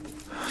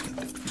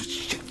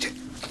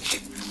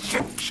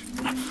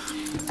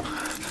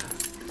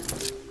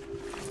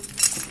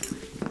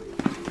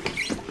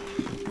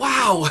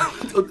 Wow!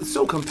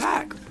 So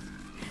compact.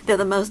 They're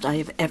the most I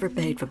have ever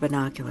paid for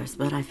binoculars,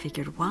 but I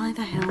figured, why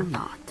the hell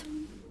not?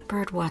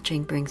 Bird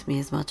watching brings me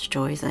as much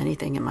joy as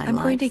anything in my life. I'm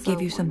going to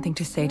give you something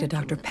to say to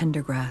Dr.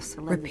 Pendergrass.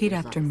 Repeat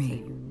after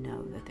me.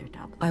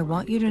 I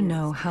want you to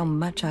know how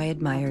much I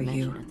admire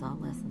you.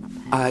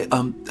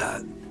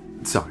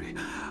 Sorry.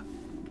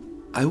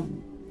 I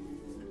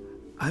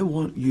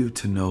want you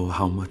to know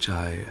how much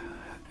I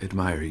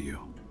admire you.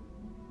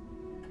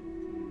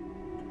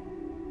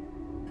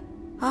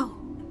 Oh.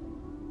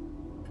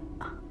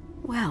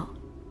 Well,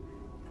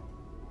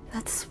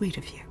 that's sweet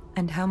of you.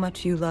 And how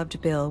much you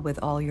loved Bill with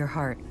all your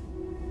heart.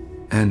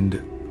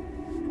 And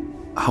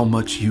how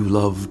much you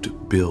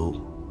loved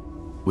Bill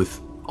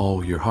with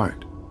all your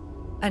heart.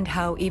 And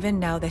how even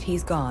now that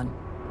he's gone.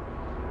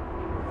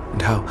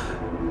 And how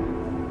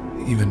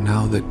even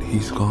now that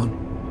he's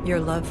gone. Your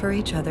love for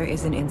each other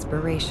is an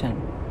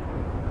inspiration.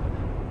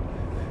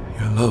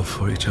 Your love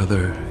for each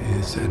other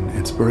is an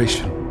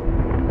inspiration.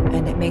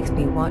 And it makes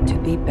me want to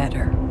be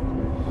better.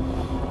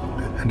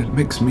 And it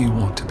makes me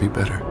want to be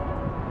better.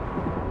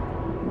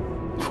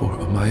 For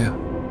Amaya.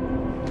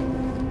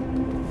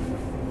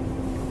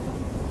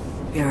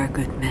 You're a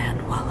good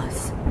man,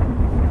 Wallace.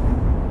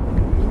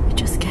 You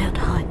just can't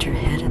hide your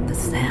head in the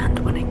sand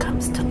when it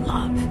comes to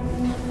love.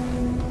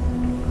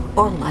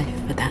 Or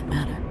life, for that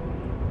matter.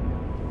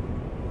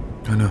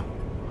 I know.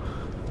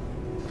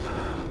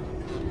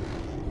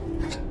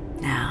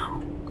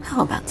 Now,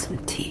 how about some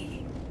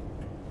tea?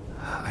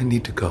 I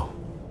need to go.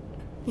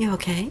 You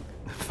okay?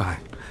 Fine.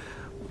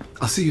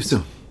 I'll see you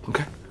soon,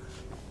 okay?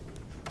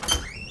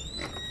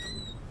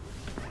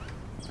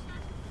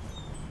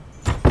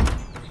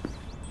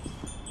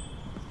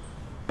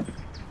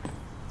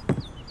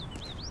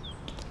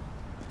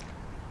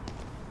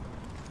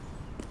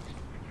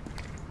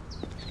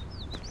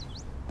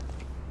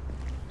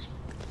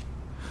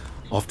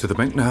 Off to the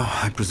bank now,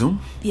 I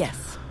presume?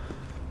 Yes.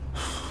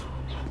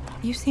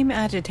 You seem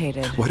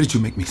agitated. Why did you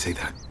make me say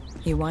that?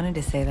 You wanted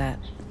to say that.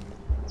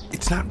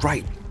 It's not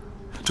right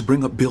to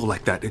bring up Bill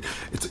like that.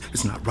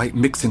 It's not right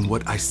mixing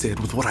what I said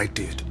with what I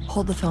did.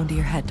 Hold the phone to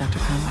your head, Dr.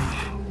 Conway.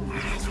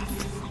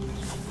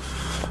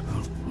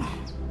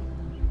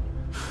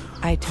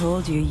 I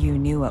told you you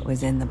knew what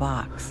was in the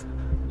box.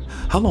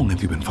 How long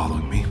have you been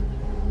following me?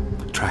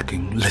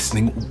 Tracking,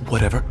 listening,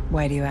 whatever?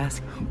 Why do you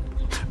ask?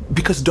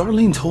 Because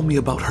Darlene told me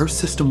about her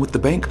system with the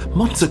bank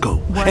months ago.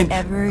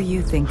 Whatever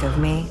you think of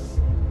me,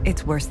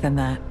 it's worse than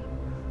that.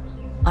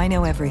 I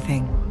know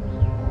everything.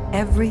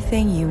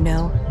 Everything you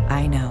know,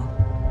 I know.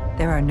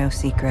 There are no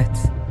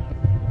secrets.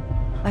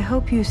 I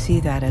hope you see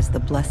that as the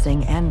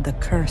blessing and the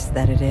curse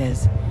that it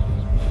is.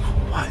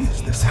 Why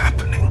is this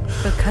happening?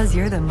 Because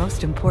you're the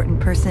most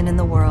important person in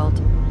the world.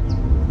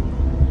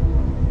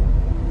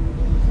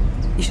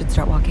 You should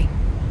start walking.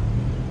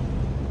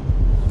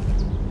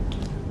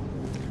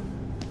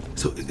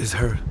 So is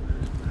her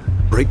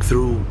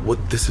breakthrough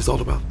what this is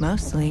all about?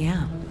 Mostly,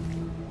 yeah.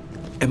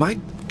 Am I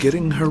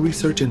getting her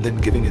research and then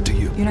giving it to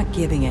you? You're not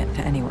giving it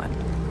to anyone.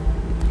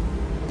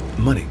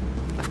 Money.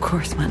 Of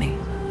course, money.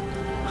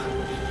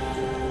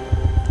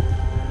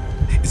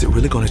 Is it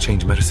really going to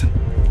change medicine?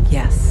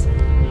 Yes.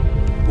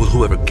 Will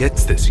whoever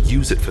gets this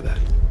use it for that?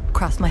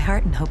 Cross my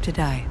heart and hope to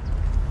die.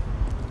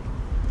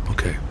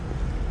 Okay.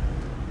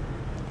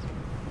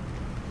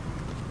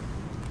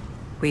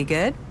 We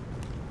good?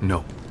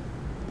 No.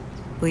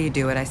 Will you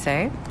do what I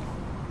say?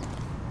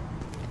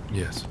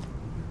 Yes.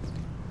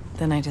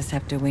 Then I just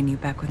have to win you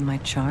back with my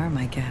charm,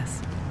 I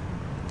guess.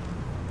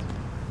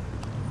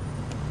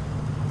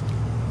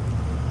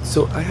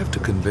 So I have to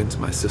convince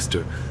my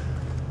sister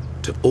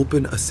to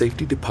open a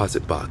safety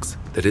deposit box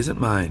that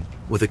isn't mine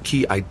with a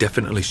key I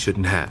definitely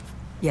shouldn't have.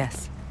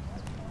 Yes.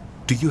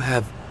 Do you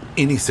have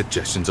any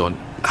suggestions on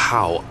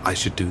how I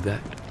should do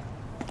that?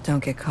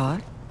 Don't get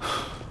caught.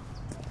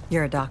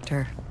 You're a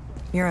doctor.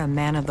 You're a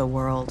man of the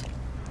world.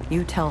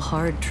 You tell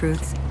hard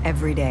truths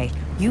every day.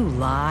 You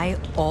lie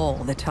all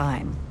the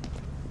time.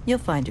 You'll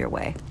find your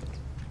way.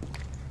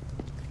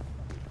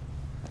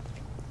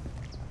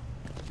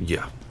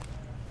 Yeah.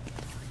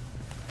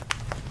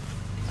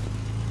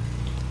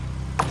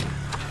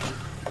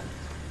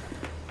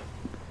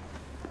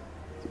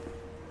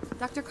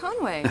 Dr.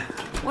 Conway,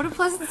 what a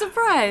pleasant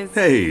surprise.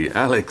 Hey,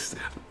 Alex.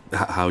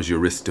 How's your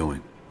wrist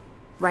doing?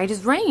 Right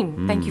as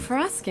rain. Thank you for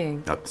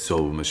asking.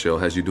 So Michelle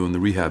has you doing the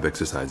rehab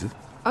exercises?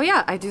 Oh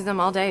yeah, I do them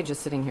all day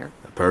just sitting here.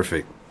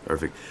 Perfect.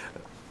 Perfect.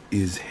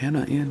 Is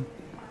Hannah in?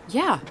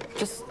 Yeah,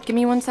 just give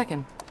me 1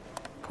 second.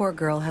 Poor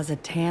girl has a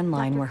tan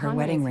line where her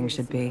Conway wedding ring seems-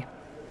 should be.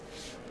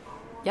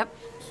 Yep,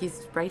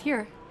 he's right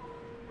here.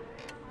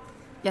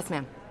 Yes,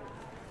 ma'am.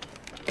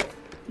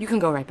 You can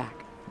go right back.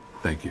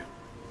 Thank you.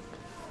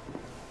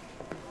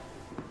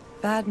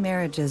 Bad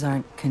marriages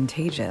aren't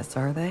contagious,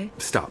 are they?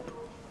 Stop.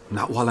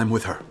 Not while I'm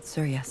with her.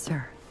 Sir, yes,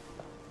 sir.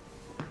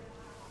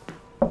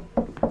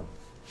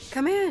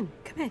 Come in.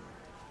 Come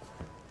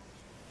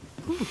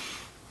in.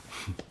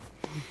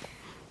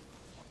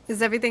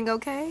 Is everything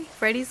okay?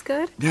 Freddie's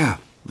good? Yeah,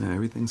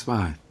 everything's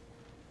fine.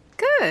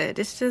 Good.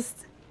 It's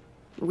just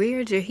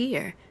weird you're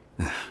here.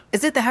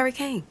 Is it the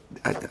hurricane?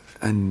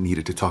 I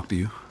needed to talk to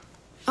you.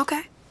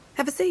 Okay.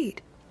 Have a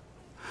seat.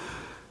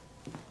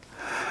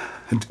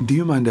 And do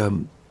you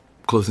mind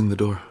closing the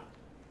door?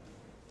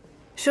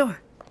 Sure.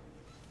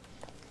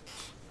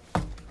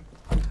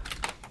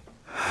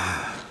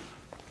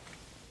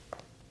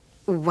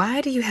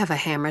 Why do you have a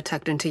hammer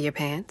tucked into your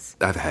pants?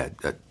 I've had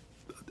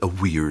a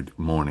weird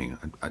morning.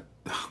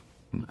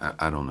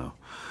 I don't know.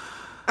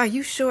 Are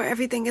you sure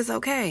everything is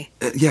okay?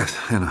 Yes,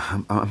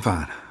 Hannah, I'm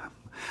fine.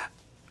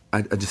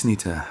 I just need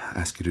to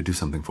ask you to do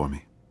something for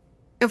me.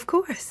 Of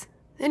course.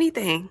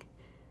 Anything.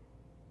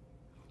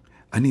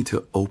 I need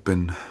to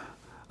open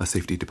a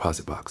safety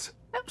deposit box.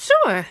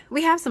 Sure.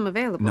 We have some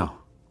available. No.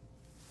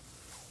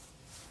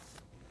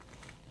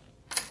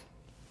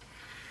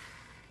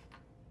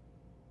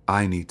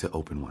 I need to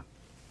open one.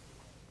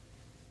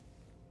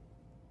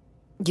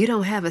 You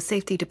don't have a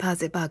safety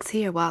deposit box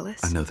here, Wallace.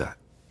 I know that.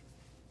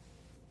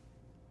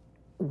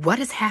 What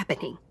is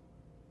happening?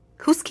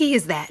 Whose key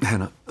is that?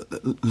 Hannah,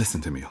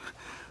 listen to me.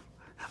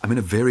 I'm in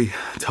a very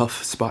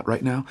tough spot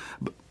right now,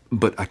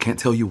 but I can't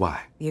tell you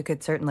why. You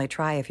could certainly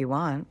try if you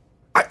want.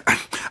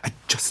 I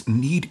just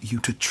need you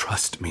to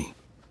trust me.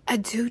 I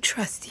do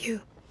trust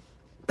you.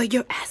 But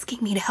you're asking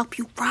me to help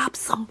you rob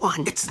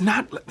someone. It's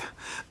not...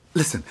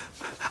 Listen,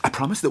 I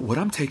promise that what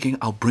I'm taking,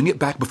 I'll bring it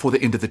back before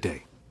the end of the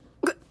day.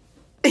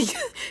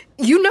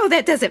 You know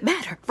that doesn't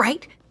matter,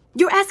 right?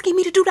 You're asking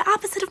me to do the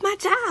opposite of my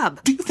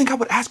job. Do you think I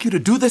would ask you to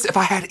do this if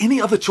I had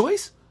any other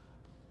choice?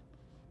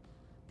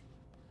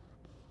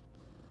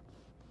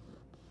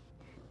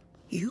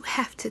 You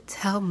have to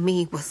tell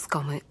me what's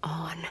going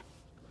on.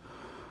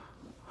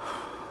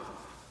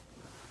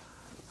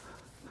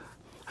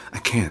 I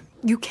can't.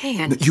 You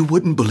can. You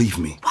wouldn't believe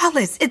me.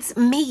 Wallace, it's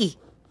me.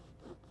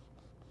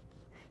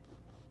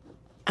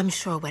 I'm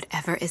sure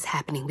whatever is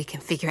happening, we can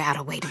figure out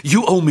a way to...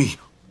 You owe me.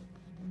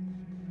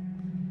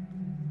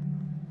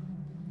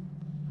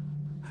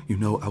 You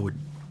know I would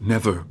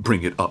never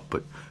bring it up,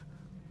 but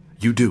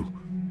you do.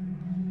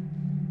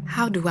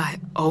 How do I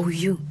owe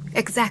you?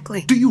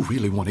 Exactly. Do you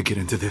really want to get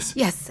into this?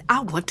 Yes,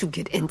 I want to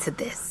get into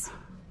this.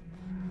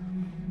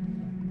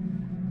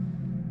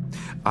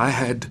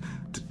 I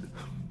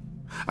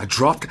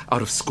dropped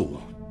out of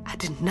school. I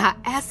did not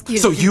ask you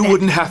So to do you that.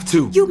 wouldn't have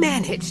to. You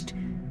managed.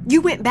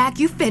 You went back,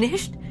 you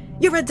finished.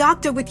 You're a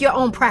doctor with your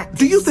own practice.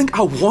 Do you think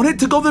I wanted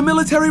to go the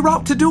military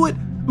route to do it?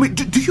 I mean,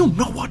 do you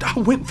know what I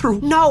went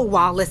through? No,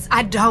 Wallace,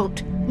 I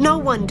don't. No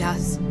one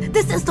does.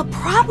 This is the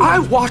problem. I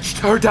watched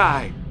her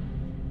die.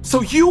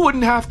 So you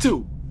wouldn't have to.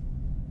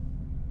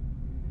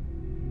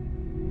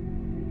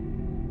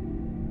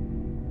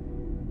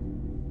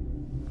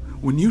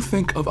 When you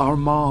think of our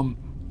mom,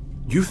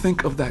 you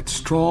think of that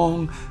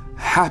strong,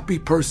 happy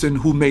person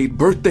who made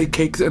birthday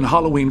cakes and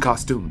Halloween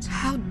costumes.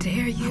 How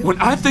dare you? When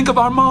I think of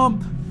our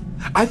mom,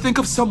 I think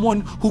of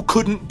someone who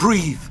couldn't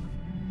breathe.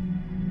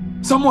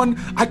 Someone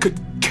I could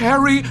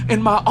carry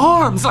in my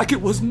arms like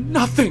it was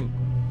nothing.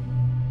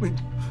 I mean,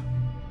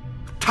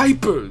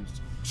 diapers,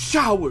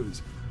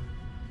 showers,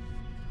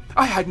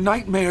 I had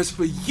nightmares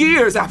for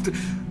years after,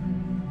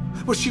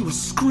 where she was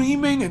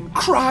screaming and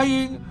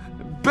crying,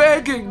 and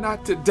begging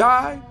not to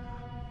die.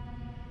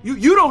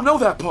 You don't know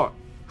that part.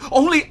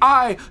 Only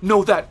I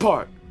know that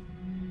part.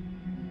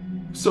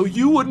 So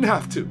you wouldn't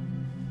have to.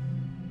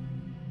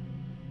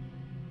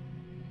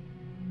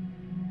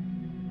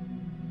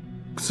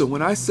 So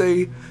when I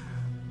say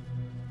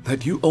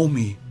that you owe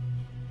me,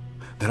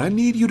 that I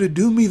need you to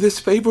do me this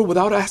favor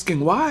without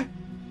asking why,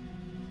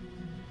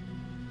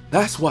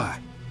 that's why.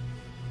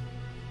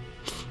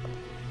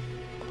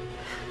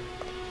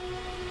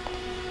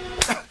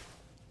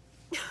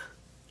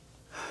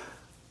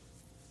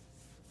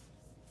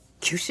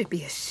 You should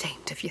be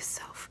ashamed of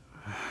yourself.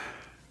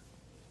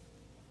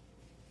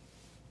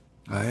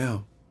 I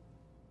am.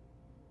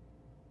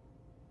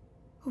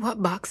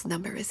 What box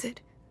number is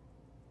it?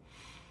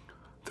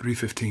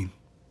 315.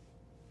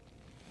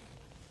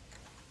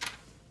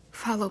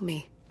 Follow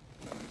me.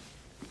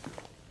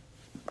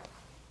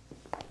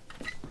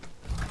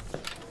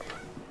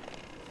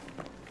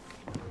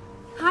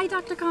 Hi,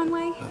 Dr.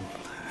 Conway.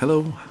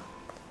 Hello.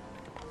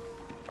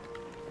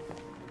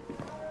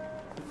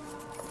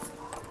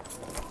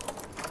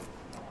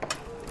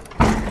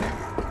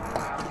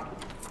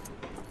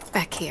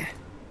 Back here.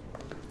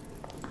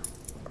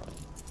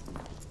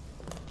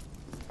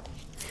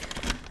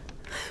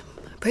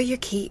 Put your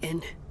key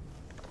in.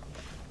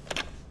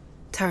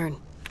 Turn.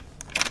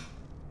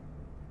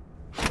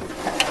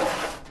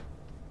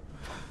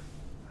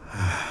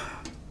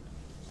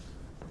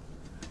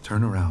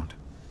 Turn around.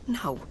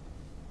 No.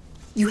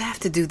 You have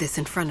to do this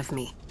in front of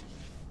me.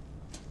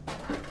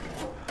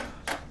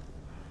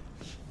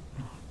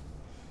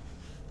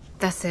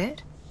 That's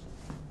it?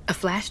 A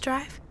flash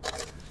drive?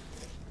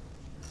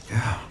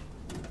 Yeah.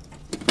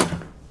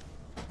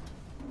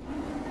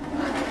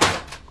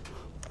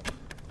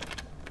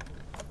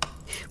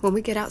 When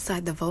we get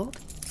outside the vault,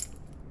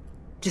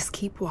 just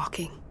keep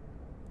walking.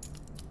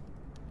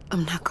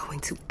 I'm not going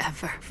to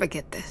ever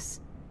forget this.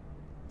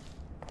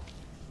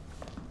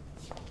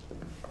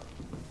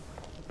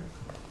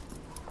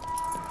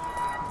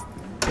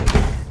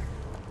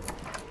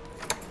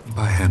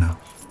 Bye, Hannah.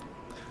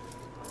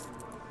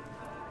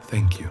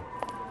 Thank you.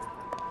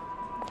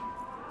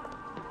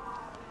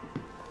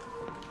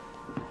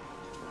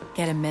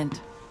 Get a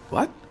mint.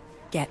 What?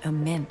 Get a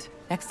mint.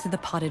 Next to the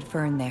potted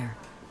fern there.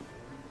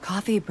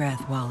 Coffee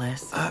breath,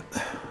 Wallace. That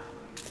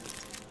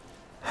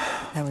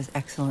was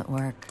excellent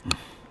work.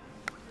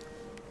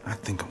 I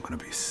think I'm gonna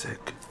be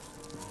sick.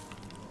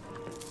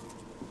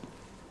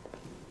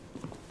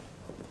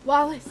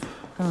 Wallace.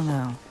 Oh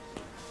no.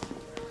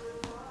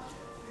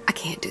 I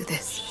can't do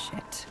this.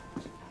 Shit.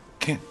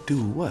 Can't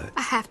do what?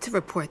 I have to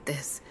report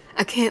this.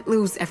 I can't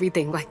lose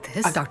everything like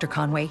this. Dr.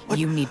 Conway,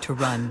 you need to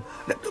run.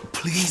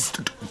 Please,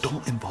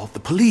 don't involve the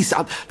police.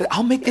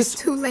 I'll make this...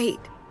 It's too late.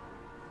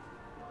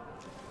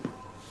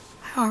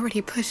 I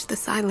already pushed the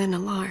silent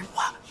alarm.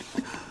 What?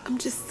 I'm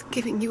just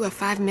giving you a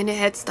 5-minute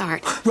head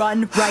start.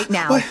 Run right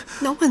now. What?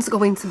 No one's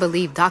going to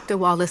believe Dr.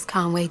 Wallace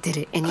Conway did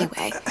it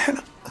anyway.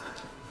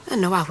 I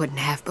know I wouldn't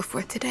have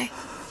before today.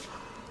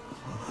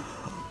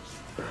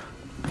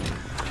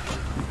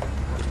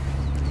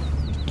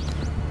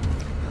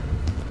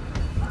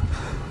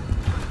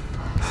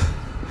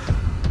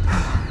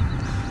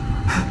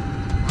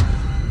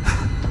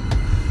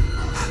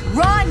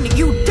 Run,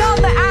 you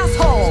dumb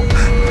asshole!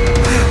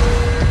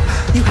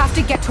 You have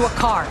to get to a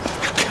car.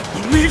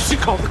 I believe she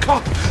called the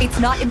cops. It's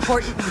not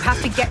important. You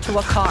have to get to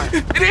a car.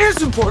 It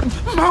is important.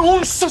 My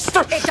own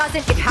sister. It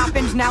doesn't. It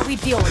happened. Now we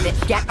deal with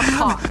it. Get a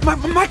car.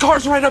 My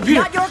car's right up here.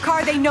 Not your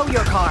car. They know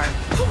your car.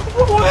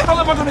 Where the hell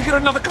am I going to get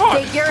another car?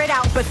 Figure it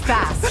out, but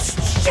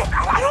fast. Shit,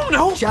 I don't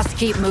know. Just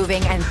keep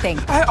moving and think.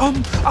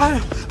 I'm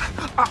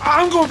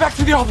going back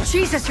to the office.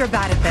 Jesus, you're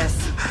bad at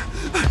this.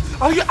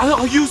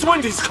 I'll use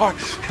Wendy's car.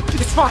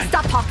 It's fine.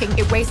 Stop talking.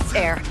 It wastes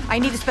air. I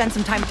need to spend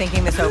some time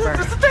thinking this over.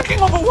 Thinking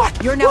over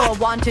what? You're now a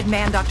wanted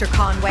man, Dr.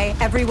 Conway.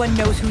 Everyone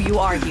knows who you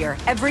are here.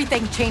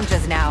 Everything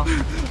changes now.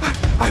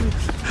 I'm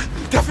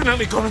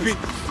definitely going to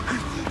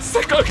be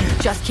sick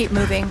again. Just keep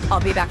moving. I'll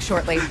be back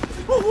shortly.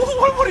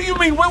 What do you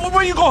mean? Where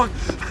are you going?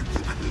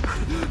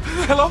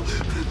 Hello?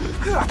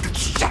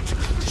 Shit.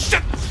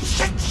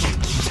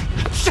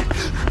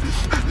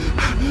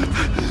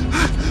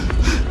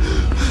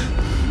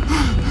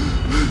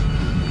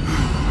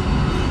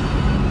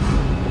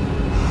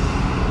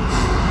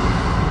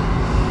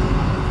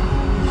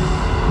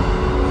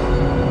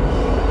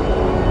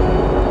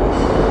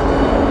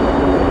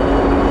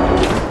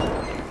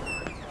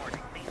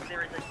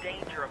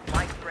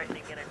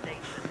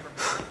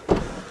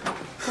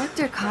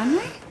 Dr.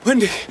 Conway?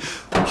 Wendy,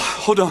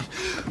 hold on.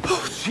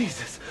 Oh,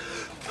 Jesus.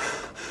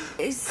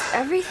 Is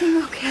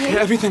everything okay? Yeah,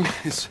 everything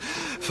is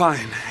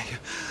fine.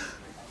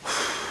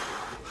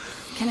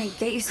 Can I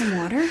get you some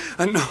water?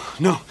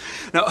 No.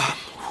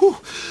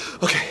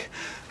 Okay.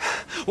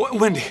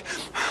 Wendy,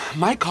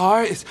 my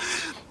car is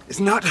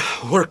not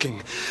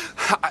working.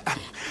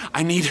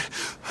 I need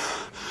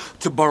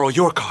to borrow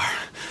your car.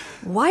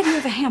 Why do you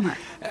have a hammer?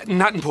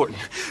 Not important.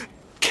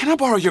 Can I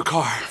borrow your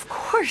car? Of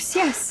course,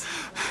 yes.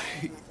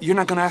 You're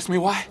not gonna ask me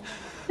why?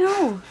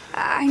 No,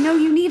 I know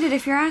you need it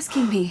if you're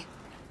asking me.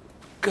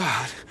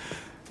 God,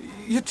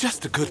 you're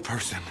just a good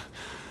person.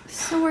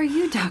 So are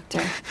you,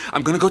 Doctor.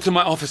 I'm gonna go to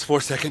my office for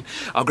a second.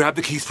 I'll grab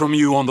the keys from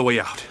you on the way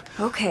out.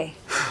 Okay.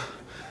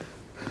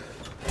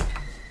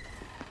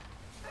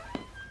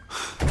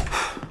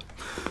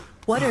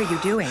 What are you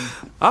doing?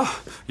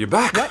 Ah, you're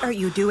back. What are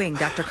you doing,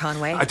 Dr.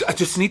 Conway? I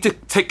just need to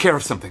take care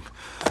of something.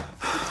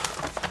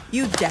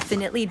 You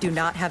definitely do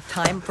not have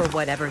time for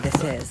whatever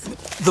this is.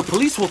 The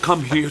police will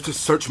come here to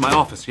search my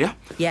office, yeah?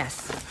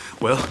 Yes.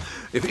 Well,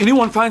 if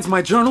anyone finds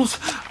my journals,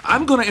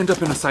 I'm gonna end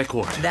up in a psych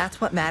ward. That's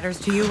what matters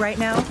to you right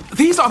now?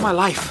 These are my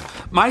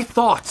life, my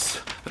thoughts.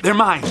 They're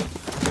mine.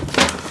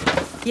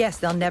 Yes,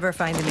 they'll never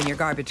find them in your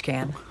garbage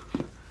can.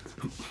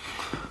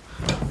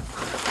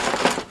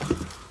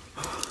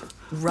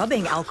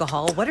 Rubbing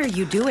alcohol? What are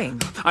you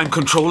doing? I'm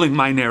controlling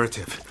my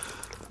narrative.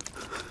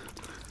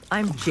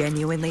 I'm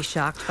genuinely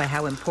shocked by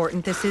how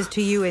important this is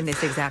to you in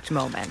this exact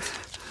moment.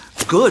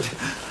 Good.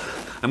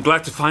 I'm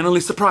glad to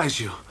finally surprise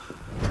you.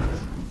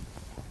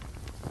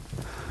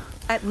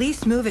 At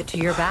least move it to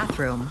your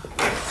bathroom.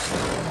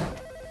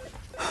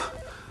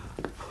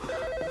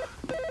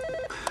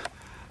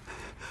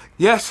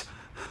 Yes?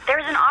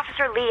 There's an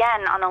Officer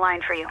Lien on the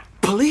line for you.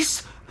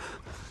 Police?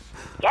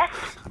 Yes?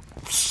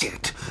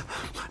 Shit.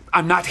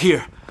 I'm not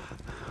here.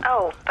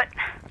 Oh, but...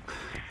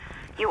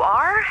 You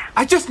are?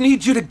 I just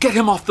need you to get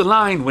him off the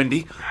line,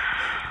 Wendy.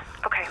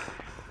 Okay.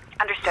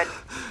 Understood.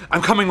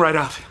 I'm coming right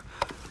out.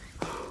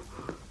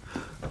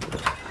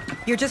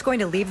 You're just going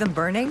to leave them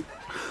burning?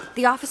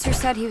 The officer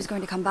said he was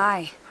going to come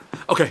by.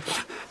 Okay.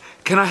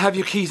 Can I have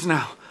your keys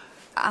now?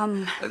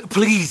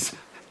 Please.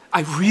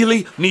 I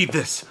really need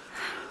this.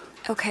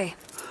 Okay.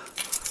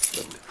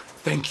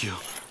 Thank you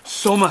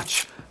so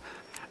much.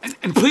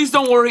 And please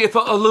don't worry if a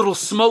little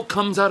smoke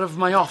comes out of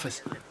my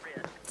office.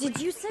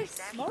 Did you say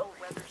smoke?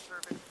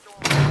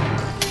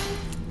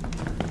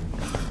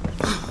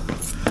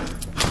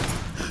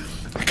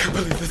 I can't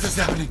believe this is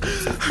happening.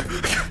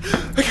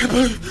 I can't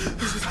believe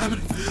this is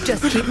happening.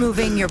 Just keep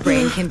moving. Your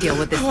brain can deal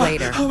with this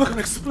later. How am I going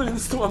to explain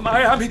this to her,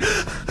 Maya? I mean,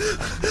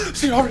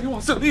 she already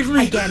wants to leave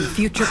me. Again,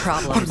 future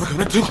problems. What am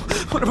I going to do?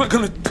 What am I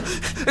going to do?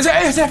 Is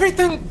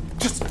everything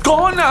just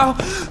gone now?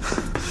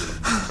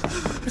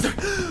 Is there...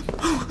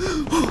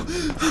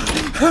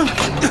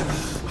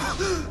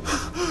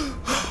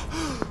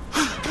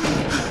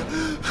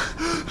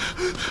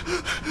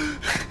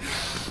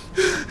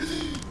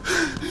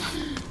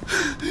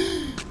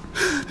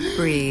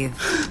 Breathe,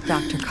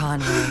 Dr.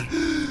 Conway.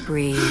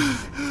 Breathe.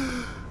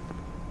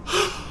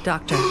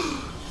 Doctor,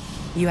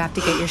 you have to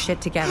get your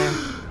shit together.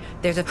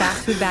 There's a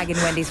fast food bag in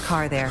Wendy's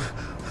car there.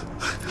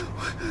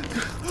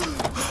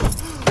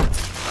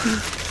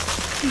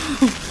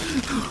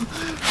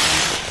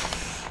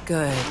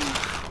 Good.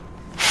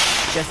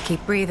 Just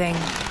keep breathing.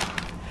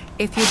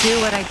 If you do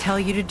what I tell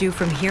you to do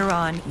from here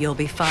on, you'll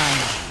be fine.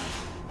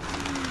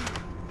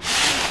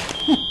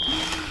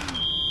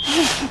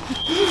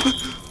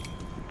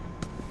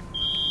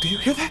 Do you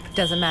hear that?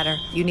 Doesn't matter.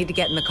 You need to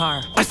get in the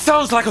car. It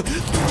sounds like a...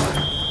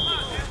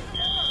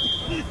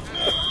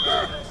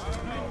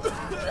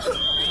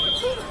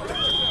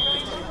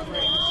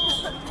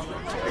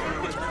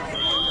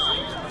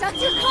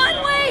 Dr.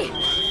 Conway!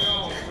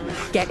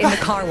 Get in the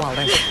car,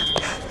 Wallace.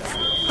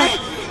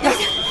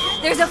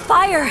 There's a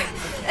fire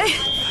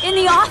in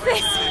the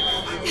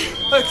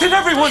office. Did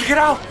everyone get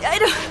out? I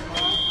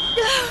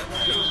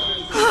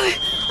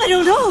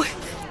don't know.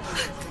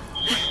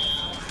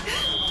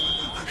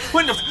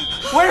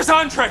 Where's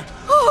Andre?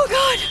 Oh,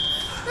 God.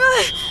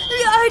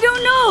 I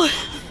don't know.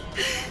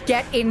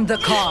 Get in the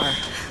car.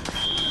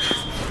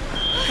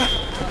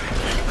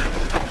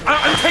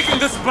 I'm taking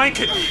this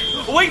blanket.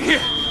 Wait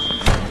here.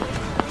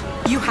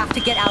 You have to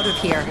get out of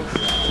here.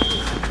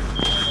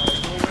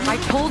 I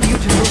told you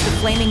to move the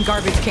flaming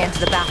garbage can to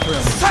the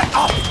bathroom. Shut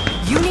up!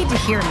 You need to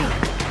hear me.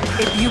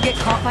 If you get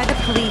caught by the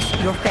police,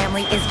 your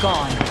family is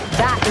gone.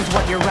 That is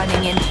what you're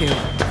running into.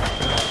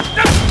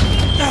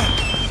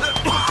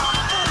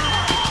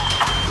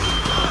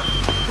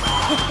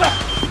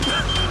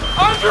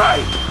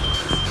 Andre!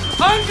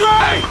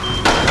 Andre!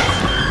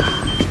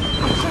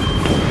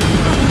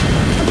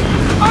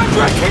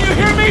 Andre, can you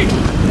hear me?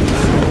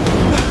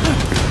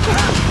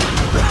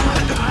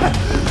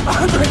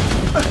 Andre!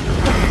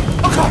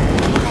 Oh God!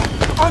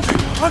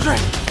 Andre!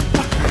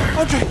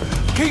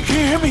 Can you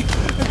hear me?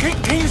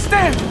 Can you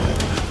stand?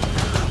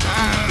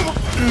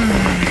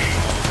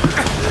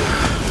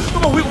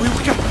 Come on, we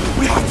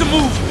have to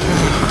move.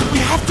 We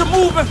have to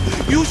move and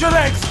use your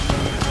legs.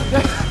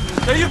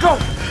 There you go.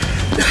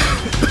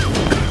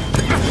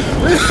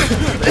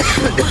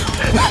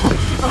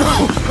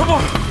 Come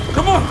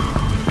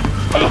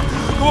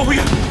on, we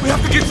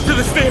have to get you to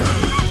the stairs.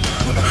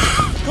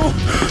 Come on.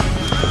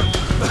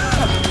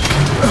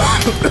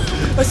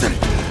 I said,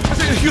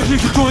 you're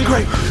doing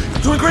great.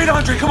 You're doing great,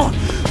 Andre. Come on.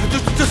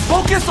 Just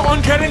focus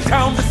on getting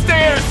down the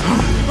stairs.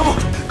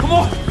 Come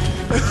on.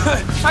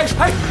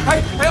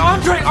 Hey,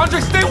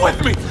 Andre, stay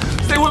with me.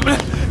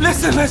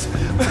 Listen.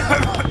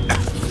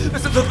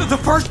 The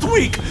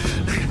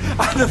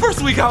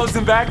first week I was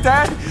in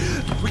Baghdad,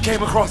 we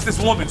came across this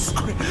woman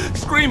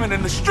screaming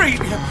in the street,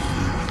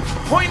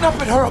 pointing up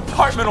at her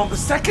apartment on the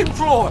second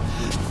floor.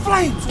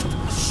 Flames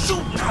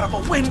shooting out of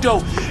a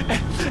window,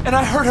 and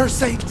I heard her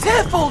say,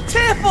 "Tiffle,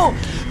 Tiffle,"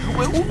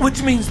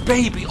 which means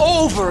baby,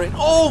 over and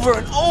over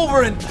and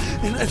over, and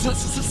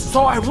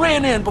so I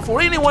ran in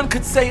before anyone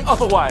could say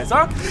otherwise,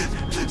 huh?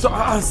 So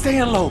I'm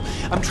staying low.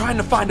 I'm trying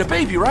to find a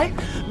baby, right?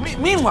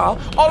 Meanwhile,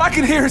 all I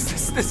can hear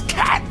is this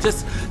cat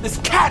just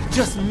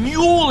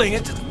mewling.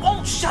 It just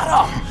won't shut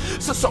up.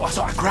 So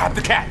I grabbed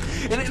the cat,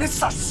 and it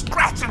starts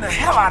scratching the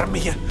hell out of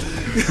me. And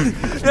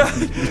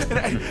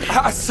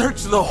I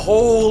searched the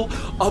whole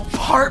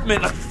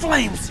apartment,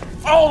 flames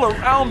all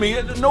around me,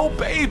 and no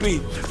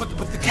baby.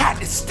 But the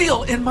cat is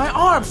still in my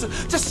arms,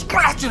 just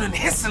scratching and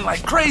hissing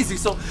like crazy.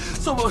 So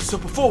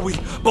before we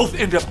both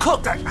end up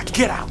cooked, I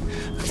get out,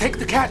 take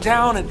the cat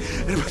down, and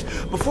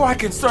before I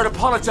can start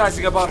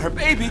apologizing about her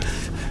baby,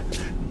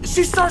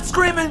 she starts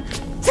screaming,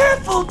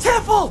 "Tiffle,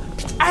 Tiffle,"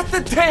 at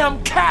the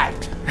damn cat.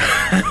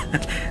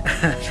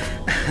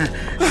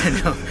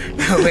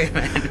 No way,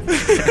 man.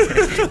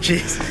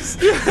 Jesus.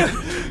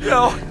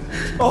 Yeah,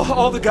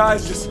 all the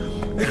guys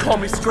they call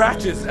me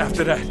Scratches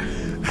after that.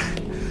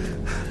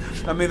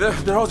 I mean,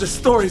 they're all just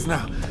stories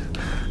now.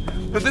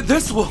 But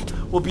this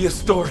will be a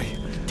story.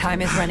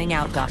 Time is running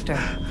out, Doctor.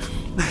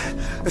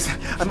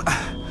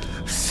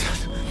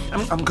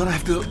 I'm gonna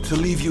have to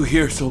leave you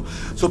here so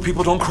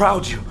people don't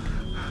crowd you.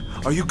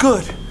 Are you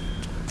good?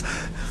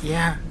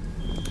 Yeah.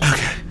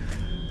 Okay.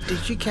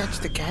 Did you catch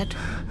the cat?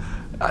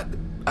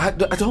 I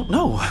don't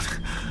know.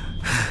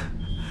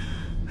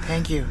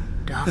 Thank you,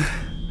 Doc.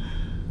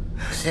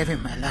 For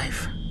saving my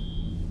life.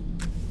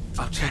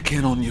 I'll check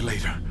in on you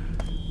later.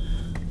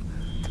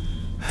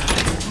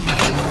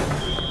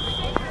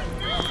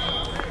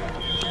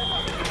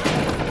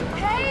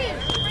 Hey!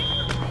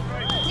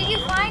 Did you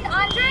find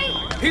Andre?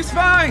 He's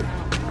fine!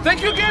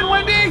 Thank you again,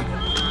 Wendy!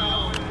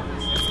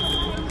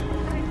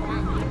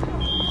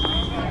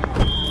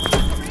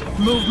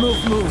 Move.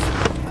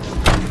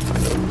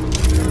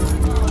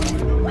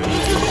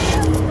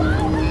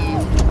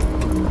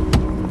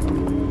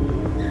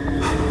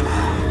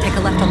 Take a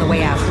left on the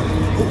way out.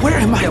 Where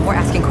am I? No more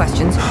asking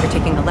questions. You're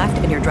taking a left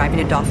and you're driving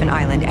to Dolphin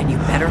Island, and you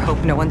better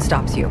hope no one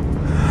stops you.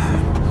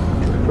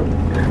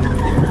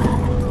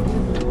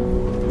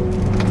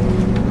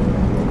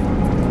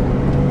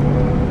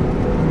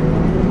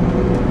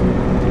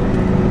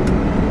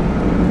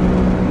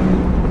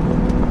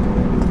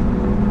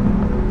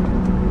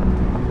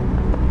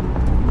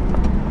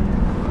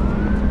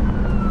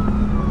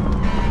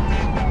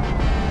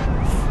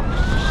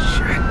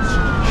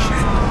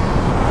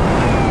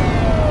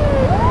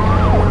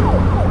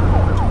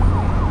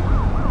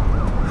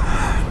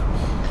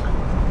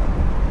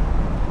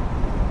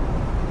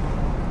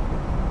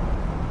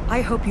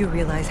 I hope you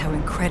realize how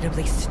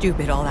incredibly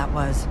stupid all that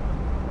was.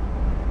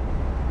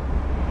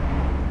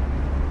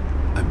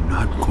 I'm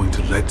not going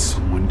to let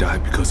someone die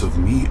because of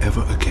me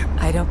ever again.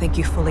 I don't think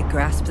you fully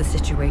grasp the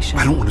situation.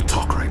 I don't want to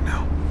talk right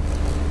now.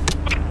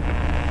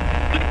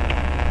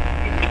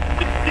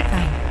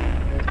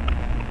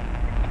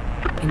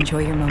 Fine. Enjoy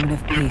your moment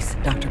of peace,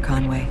 Dr.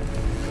 Conway.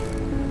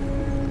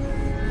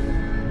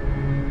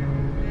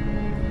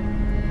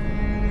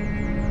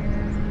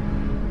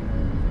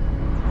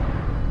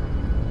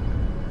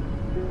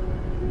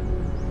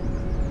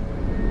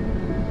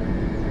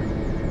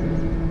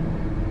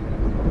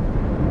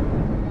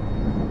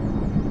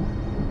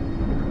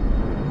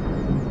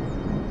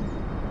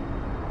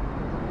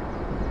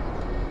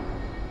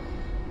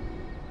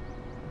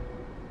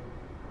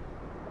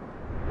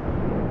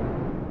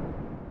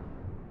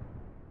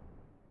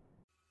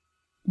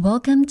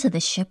 Welcome to the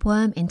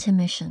Shipworm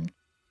intermission.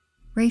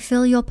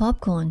 Refill your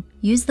popcorn,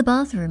 use the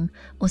bathroom,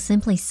 or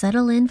simply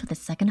settle in for the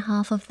second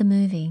half of the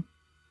movie.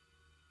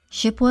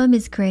 Shipworm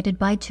is created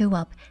by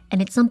 2UP,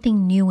 and it's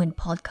something new in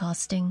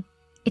podcasting.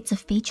 It's a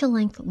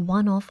feature-length,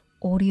 one-off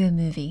audio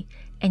movie,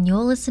 and you're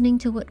listening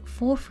to it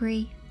for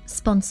free,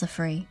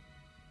 sponsor-free.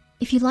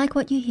 If you like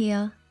what you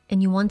hear,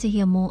 and you want to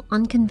hear more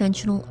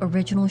unconventional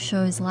original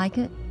shows like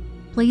it,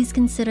 please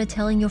consider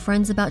telling your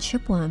friends about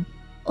Shipworm,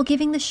 or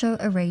giving the show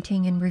a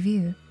rating and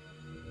review.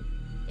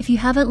 If you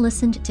haven't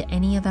listened to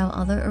any of our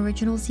other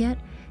originals yet,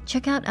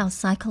 check out our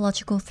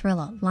psychological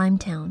thriller,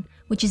 Limetown,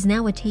 which is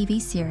now a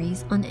TV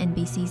series on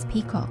NBC's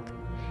Peacock,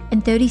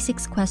 and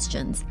 36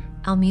 Questions,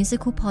 our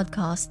musical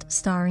podcast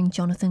starring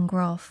Jonathan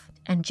Groff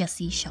and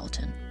Jesse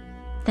Shelton.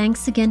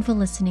 Thanks again for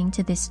listening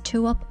to this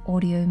 2UP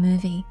audio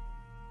movie.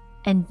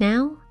 And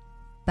now,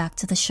 back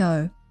to the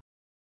show.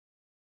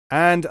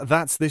 And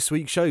that's this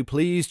week's show.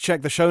 Please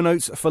check the show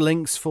notes for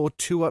links for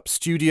 2UP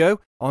Studio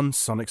on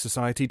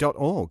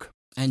sonicsociety.org.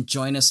 And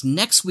join us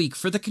next week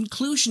for the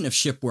conclusion of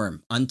Shipworm.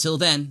 Until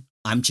then,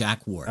 I'm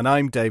Jack Ward. And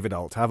I'm David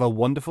Alt. Have a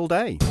wonderful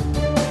day.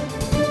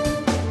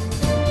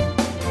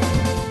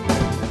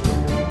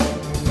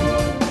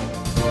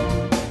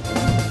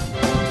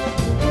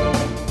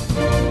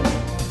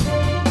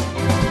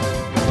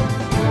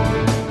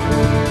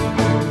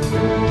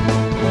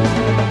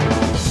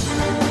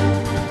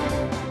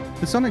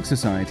 Sonic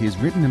Society is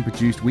written and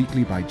produced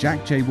weekly by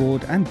Jack J.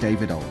 Ward and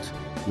David Alt,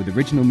 with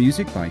original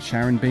music by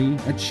Sharon B.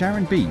 at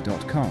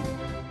sharonb.com.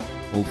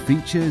 All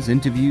features,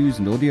 interviews,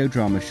 and audio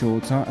drama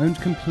shorts are owned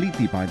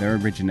completely by their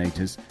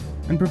originators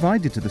and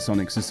provided to the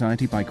Sonic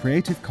Society by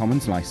Creative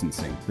Commons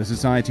licensing. The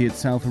Society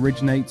itself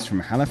originates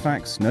from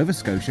Halifax, Nova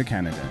Scotia,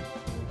 Canada.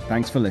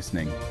 Thanks for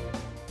listening.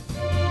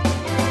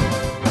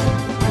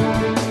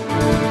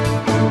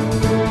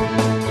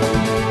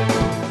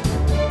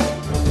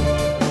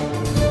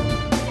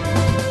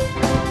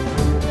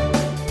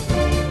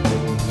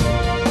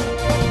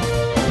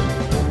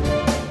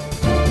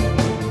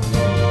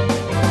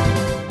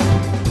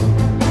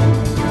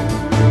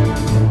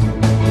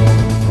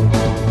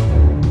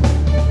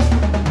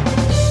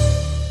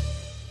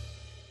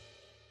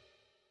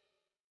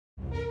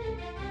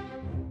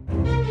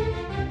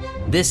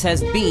 This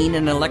has been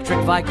an Electric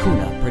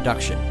Vicuna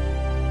production.